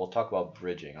bridging, so we'll talk about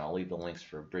bridging. I'll leave the links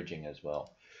for bridging as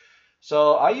well.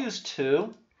 So I use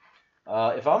two.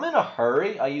 If I'm in a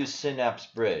hurry, I use Synapse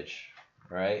Bridge,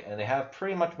 right? And they have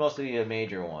pretty much most of the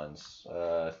major ones.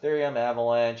 Ethereum,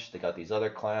 Avalanche, they got these other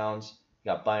clowns.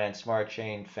 You got Binance Smart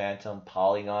Chain, Phantom,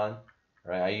 Polygon,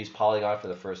 right? I used Polygon for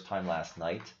the first time last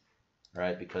night,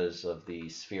 right? Because of the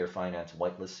Sphere Finance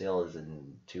whitelist sale is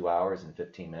in 2 hours and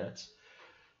 15 minutes.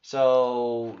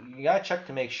 So you gotta check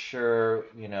to make sure,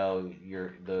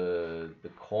 the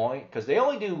coin, because they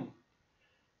only do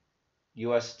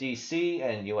USDC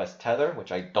and US Tether,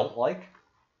 which I don't like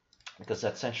because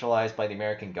that's centralized by the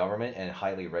American government and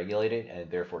highly regulated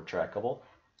and therefore trackable.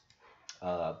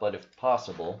 But if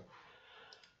possible,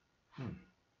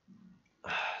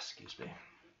 excuse me.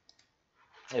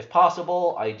 If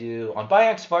possible, I do on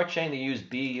Binance Smart Chain they use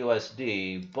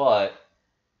BUSD, but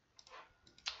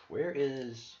where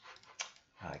is?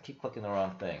 I keep clicking the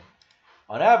wrong thing.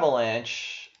 On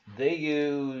Avalanche, they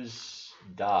use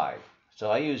DAI. So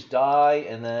I use DAI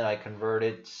and then I convert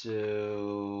it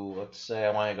to, let's say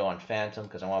I want to go on Phantom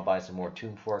because I want to buy some more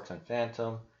Tomb Forks on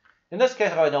Phantom. In this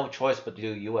case, I have no choice but to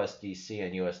do USDC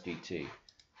and USDT,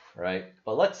 right?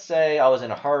 But let's say I was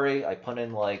in a hurry. I put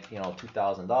in like,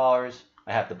 $2,000.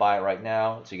 I have to buy it right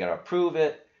now. So you got to approve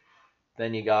it.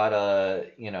 Then you got to,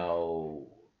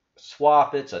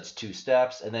 swap it. So it's 2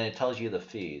 steps. And then it tells you the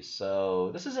fees.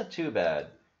 So this isn't too bad.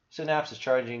 Synapse is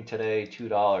charging today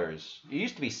 $2. It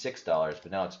used to be $6,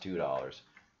 but now it's $2.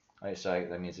 Right, so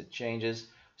that means it changes.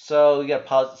 So you get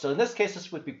so in this case,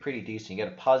 this would be pretty decent. You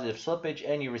get a positive slippage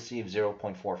and you receive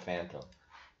 0.4 Phantom.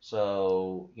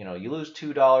 So you lose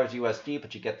 $2 USD,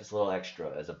 but you get this little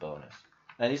extra as a bonus.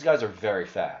 And these guys are very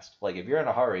fast. Like if you're in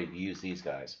a hurry, you use these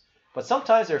guys. But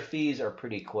sometimes their fees are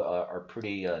pretty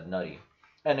nutty.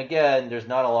 And again, there's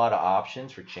not a lot of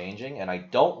options for changing. And I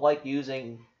don't like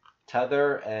using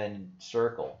Tether and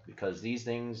Circle because these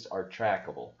things are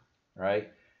trackable,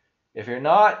 right? If you're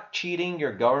not cheating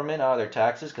your government out of their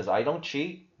taxes, because I don't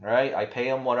cheat, right? I pay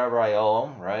them whatever I owe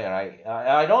them, right? And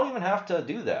I don't even have to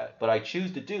do that, but I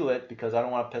choose to do it because I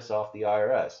don't want to piss off the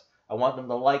IRS. I want them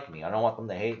to like me. I don't want them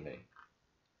to hate me.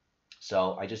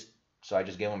 So I just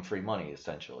give them free money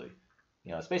essentially.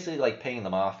 It's basically like paying the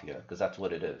mafia because that's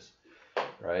what it is,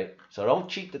 right? So don't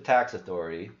cheat the tax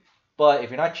authority. But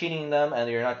if you're not cheating them and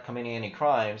you're not committing any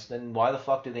crimes, then why the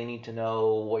fuck do they need to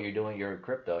know what you're doing, your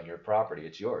crypto and your property?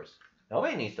 It's yours.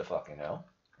 Nobody needs to fucking know,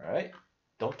 right?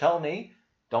 Don't tell me.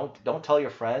 Don't tell your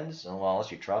friends, well,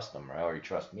 unless you trust them, right, or you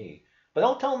trust me. But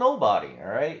don't tell nobody, all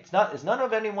right? It's none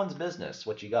of anyone's business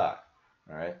what you got,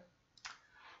 all right?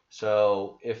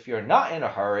 So if you're not in a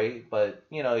hurry, but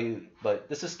but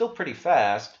this is still pretty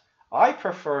fast, I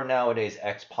prefer nowadays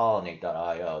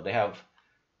xpollinate.io. They have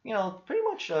pretty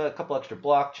much a couple extra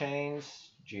blockchains,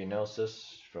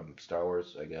 Geonosis from Star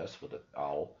Wars, I guess, with an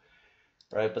owl.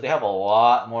 right? But they have a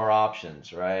lot more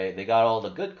options, right? They got all the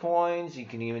good coins. You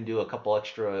can even do a couple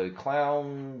extra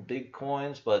clown big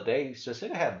coins, but they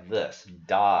specifically have this,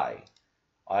 DAI.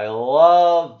 I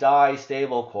love DAI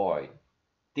stablecoin.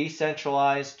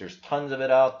 Decentralized, there's tons of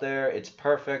it out there. It's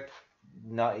perfect.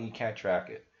 Not, you can't track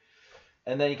it.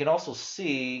 And then you can also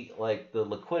see like the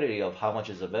liquidity of how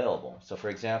much is available. So for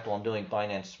example, I'm doing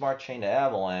Binance Smart Chain to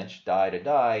Avalanche, DAI to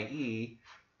DAI, E,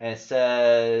 and it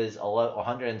says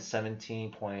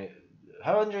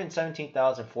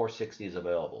 117,460 is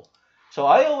available. So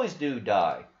I always do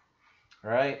DAI,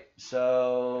 right?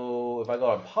 So if I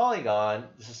go on Polygon,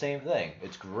 it's the same thing.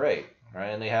 It's great, right?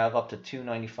 And they have up to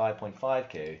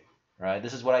 295.5K, right?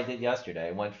 This is what I did yesterday.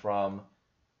 I went from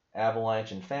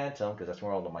Avalanche and Phantom, because that's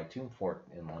where all of my Tomb Fork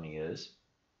money is,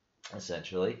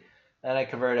 essentially. And I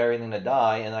converted everything to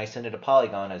DAI, and I sent it to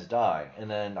Polygon as DAI. And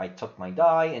then I took my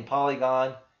DAI in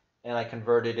Polygon, and I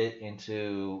converted it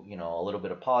into, you know, a little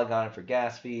bit of Polygon for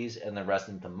gas fees, and the rest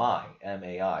into MAI,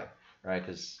 M-A-I, right?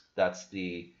 Because that's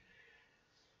the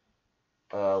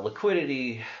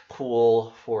liquidity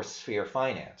pool for Sphere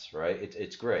Finance, right?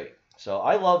 It's great. So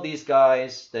I love these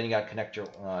guys. Then you got to connect your,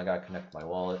 I got to connect my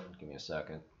wallet. Give me a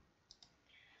second.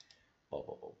 Blah,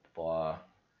 blah, blah, blah.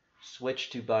 Switch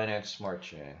to Binance Smart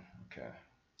Chain. Okay.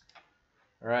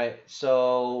 All right.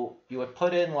 So you would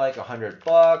put in like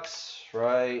 $100,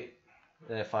 right?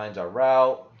 Then it finds a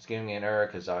route. It's giving me an error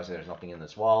because obviously there's nothing in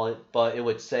this wallet. But it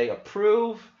would say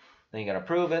approve. Then you got to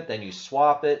approve it. Then you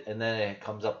swap it. And then it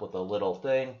comes up with a little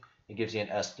thing. It gives you an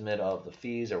estimate of the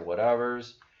fees or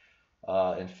whatever's.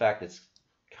 In fact, it's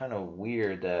kind of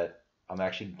weird that I'm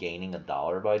actually gaining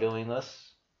 $1 by doing this.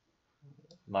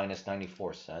 Minus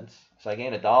 94 cents. So I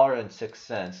gained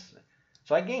 $1.06.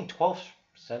 So I gained 12%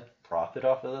 profit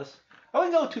off of this. I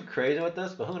wouldn't go too crazy with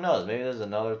this, but who knows? Maybe there's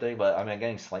another thing. But I mean, I'm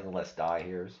getting slightly less DAI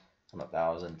here. I'm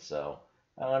 1,000, so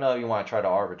I don't know if you want to try to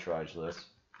arbitrage this.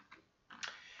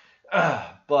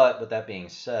 But with that being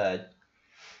said,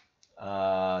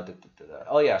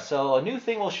 oh yeah, so a new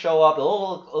thing will show up. It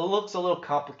looks a little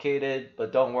complicated,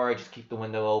 but don't worry, just keep the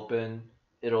window open.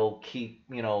 It'll keep,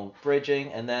 you know,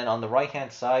 bridging, and then on the right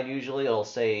hand side usually it'll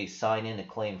say sign in to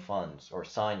claim funds or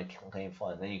sign to claim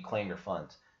funds. Then you claim your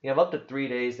funds. You have up to 3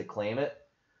 days to claim it.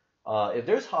 If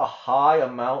there's a high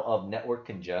amount of network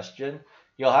congestion,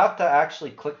 you'll have to actually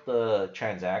click the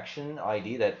transaction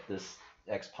ID that this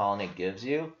Xpollinate gives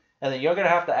you. And then you're going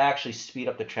to have to actually speed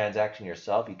up the transaction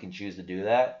yourself. You can choose to do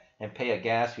that and pay a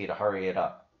gas fee to hurry it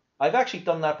up. I've actually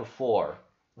done that before,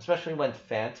 especially when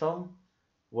Phantom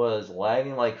was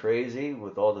lagging like crazy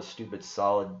with all the stupid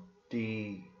solid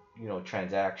D, you know,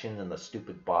 transactions and the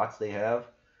stupid bots they have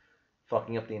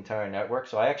fucking up the entire network.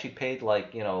 So I actually paid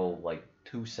like, you know, like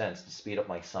 2 cents to speed up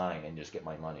my sign and just get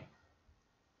my money.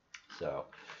 So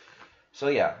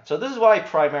yeah, so this is what I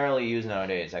primarily use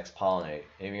nowadays, Xpollinate.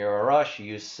 If you're a rush, you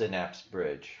use Synapse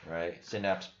Bridge, right?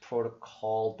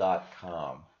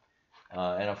 synapseprotocol.com.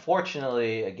 And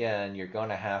unfortunately, again, you're going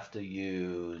to have to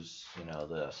use, you know,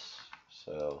 this.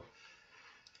 So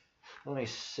let me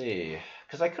see,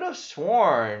 because I could have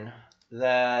sworn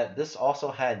that this also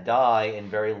had DAI in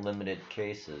very limited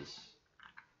cases.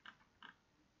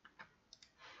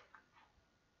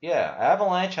 Yeah,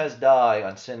 Avalanche has DAI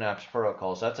on Synapse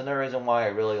Protocol, so that's another reason why I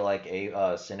really like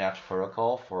Synapse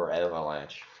Protocol for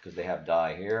Avalanche, because they have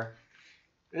DAI here.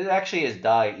 It actually is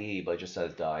DAI E, but it just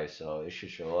says DAI, so it should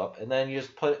show up. And then you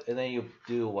just put, and then you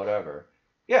do whatever.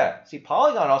 Yeah, see,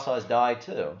 Polygon also has DAI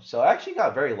too, so I actually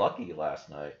got very lucky last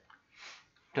night,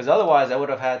 because otherwise I would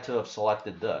have had to have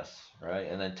selected this, right,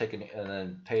 and then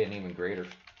pay an even greater.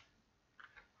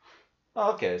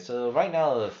 Oh, okay, so right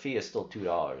now the fee is still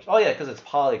 $2. Oh yeah, because it's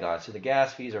Polygon, so the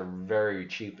gas fees are very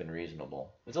cheap and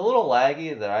reasonable. It's a little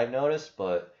laggy that I've noticed,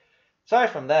 but aside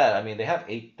from that, I mean, they have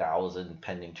 8,000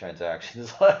 pending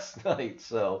transactions last night,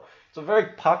 so it's a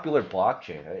very popular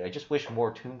blockchain. I just wish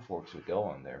more Tomb Forks would go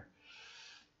on there.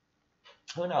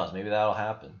 Who knows? Maybe that'll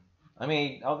happen. I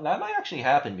mean, that might actually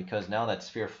happen because now that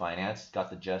Sphere Finance got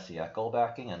the Jesse Eckel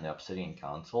backing and the Obsidian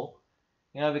Council,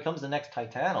 you know, it becomes the next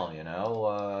Titano, you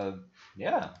know.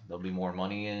 Yeah, there'll be more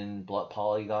money in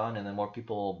Polygon, and then more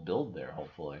people will build there,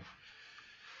 hopefully.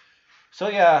 So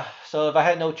yeah, so if I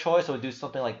had no choice, I would do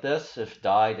something like this. If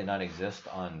DAI did not exist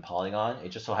on Polygon, it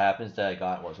just so happens that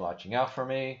God was watching out for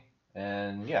me,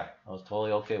 and yeah, I was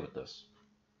totally okay with this.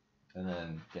 And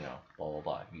then, you know, blah, blah,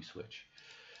 blah, you switch.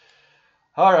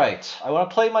 All right, I want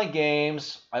to play my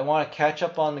games. I want to catch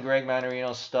up on the Greg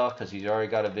Manorino stuff because he's already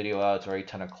got a video out. It's already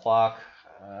 10 o'clock.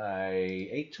 I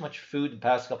ate too much food the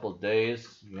past couple of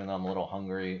days, even though I'm a little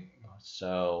hungry.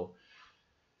 So,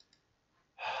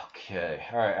 Okay,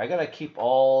 all right. I gotta keep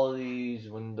all these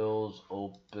windows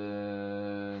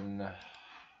open.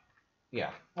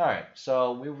 Yeah. All right.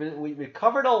 So we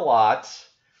covered a lot.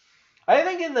 I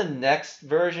think in the next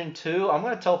version 2, I'm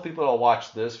gonna tell people to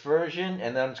watch this version,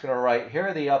 and then I'm just gonna write here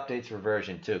are the updates for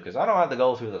version 2, because I don't have to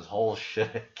go through this whole shit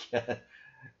again.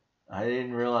 I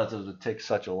didn't realize it would take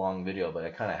such a long video, but I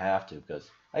kind of have to because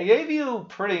I gave you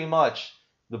pretty much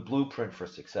the blueprint for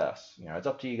success. You know, it's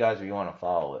up to you guys if you want to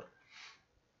follow it.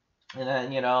 And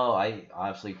then, you know, I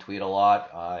obviously tweet a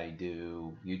lot. I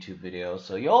do YouTube videos.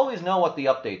 So you always know what the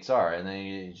updates are. And then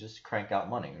you just crank out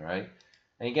money, right?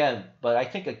 And again, but I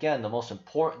think, again,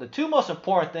 the two most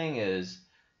important thing is,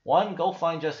 one, go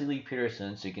find Jesse Lee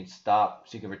Peterson so you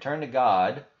can return to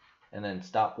God and then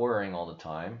stop worrying all the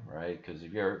time, right? Because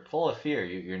if you're full of fear,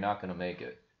 you're not going to make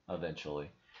it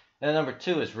eventually. And then number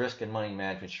 2 is risk and money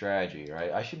management strategy,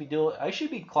 right? I should be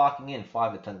clocking in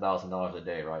 $5,000 to $10,000 a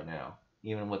day right now,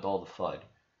 even with all the FUD.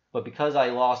 But because I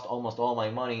lost almost all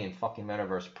my money in fucking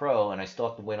Metaverse Pro and I still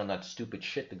have to wait on that stupid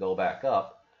shit to go back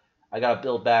up, I gotta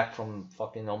build back from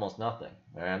fucking almost nothing.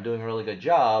 Right? I'm doing a really good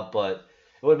job, but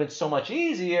it would have been so much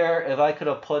easier if I could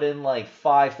have put in like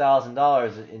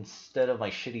 $5,000 instead of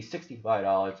my shitty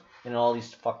 $65 in all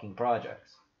these fucking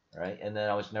projects, right? And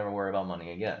then I was never worried about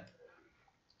money again.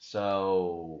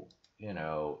 So, you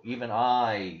know, even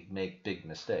I make big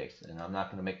mistakes, and I'm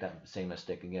not going to make that same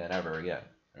mistake again, ever again,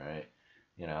 right?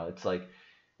 You know, it's like,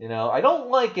 you know, I don't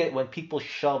like it when people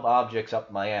shove objects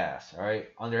up my ass, all right,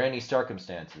 under any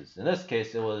circumstances. In this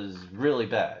case, it was really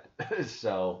bad.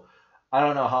 So, I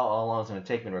don't know how long it's going to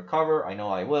take me to recover. I know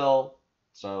I will.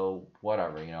 So,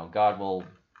 whatever, you know, God will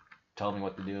tell me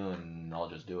what to do, and I'll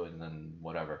just do it, and then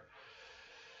whatever.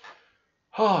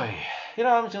 Oh, you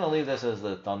know, I'm just going to leave this as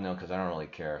the thumbnail because I don't really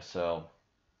care. So,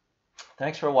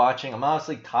 thanks for watching. I'm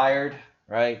honestly tired,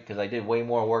 right? Because I did way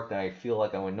more work than I feel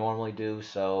like I would normally do.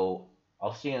 So,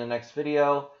 I'll see you in the next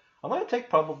video. I'm going to take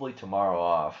probably tomorrow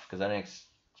off because I didn't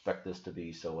expect this to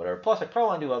be so whatever. Plus, I probably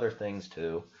want to do other things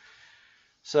too.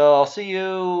 So, I'll see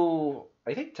you.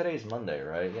 I think today's Monday,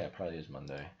 right? Yeah, it probably is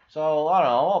Monday. So, I don't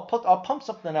know. I'll pump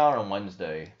something out on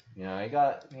Wednesday. You know, I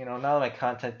got, you know, now that my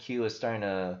content queue is starting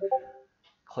to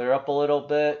clear up a little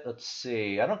bit. Let's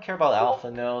see. I don't care about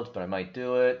alpha nodes, but I might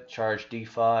do it. Charge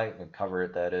DeFi and cover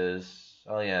it. That is.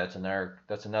 Oh yeah,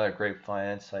 that's another great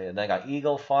finance. Then I got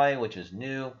EagleFi, which is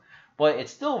new, but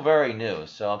it's still very new.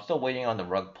 So I'm still waiting on the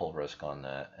rug pull risk on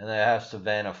that. And then I have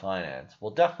Savannah Finance.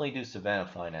 We'll definitely do Savannah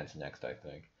Finance next, I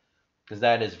think, because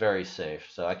that is very safe.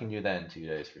 So I can do that in 2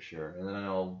 days for sure. And then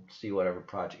I'll see whatever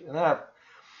project. And then I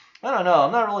don't know.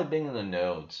 I'm not really big in the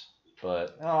nodes.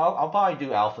 But I'll probably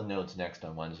do alpha nodes next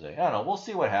on Wednesday. I don't know. We'll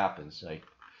see what happens. Like,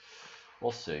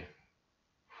 we'll see.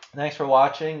 Thanks for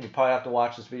watching. You probably have to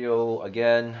watch this video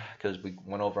again because we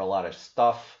went over a lot of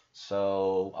stuff.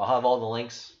 So I'll have all the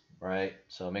links, right?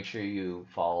 So make sure you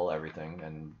follow everything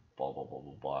and blah, blah, blah,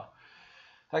 blah, blah.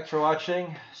 Thanks for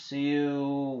watching. See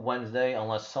you Wednesday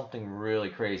unless something really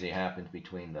crazy happens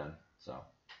between then. So,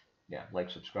 yeah, like,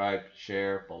 subscribe,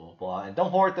 share, blah, blah, blah. And don't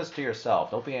hoard this to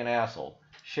yourself. Don't be an asshole.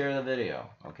 Share the video,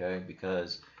 okay?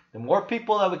 Because the more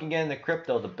people that we can get into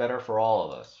crypto, the better for all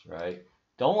of us, right?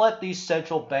 Don't let these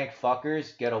central bank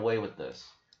fuckers get away with this,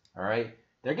 all right?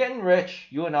 They're getting rich.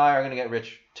 You and I are going to get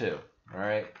rich too, all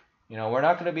right? You know, we're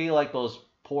not going to be like those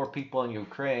poor people in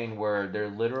Ukraine where they're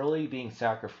literally being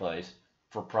sacrificed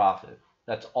for profit.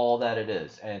 That's all that it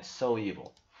is, and it's so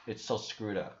evil. It's so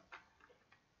screwed up.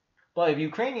 But if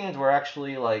Ukrainians were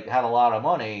actually like had a lot of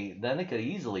money, then they could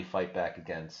easily fight back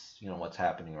against, you know, what's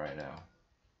happening right now.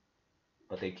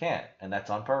 But they can't, and that's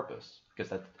on purpose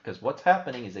because what's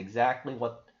happening is exactly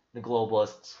what the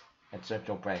globalists and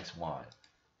central banks want.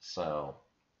 So,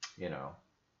 you know,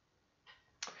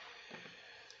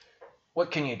 what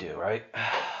can you do, right?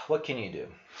 What can you do?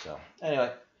 So,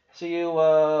 anyway, see you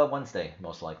Wednesday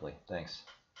most likely. Thanks.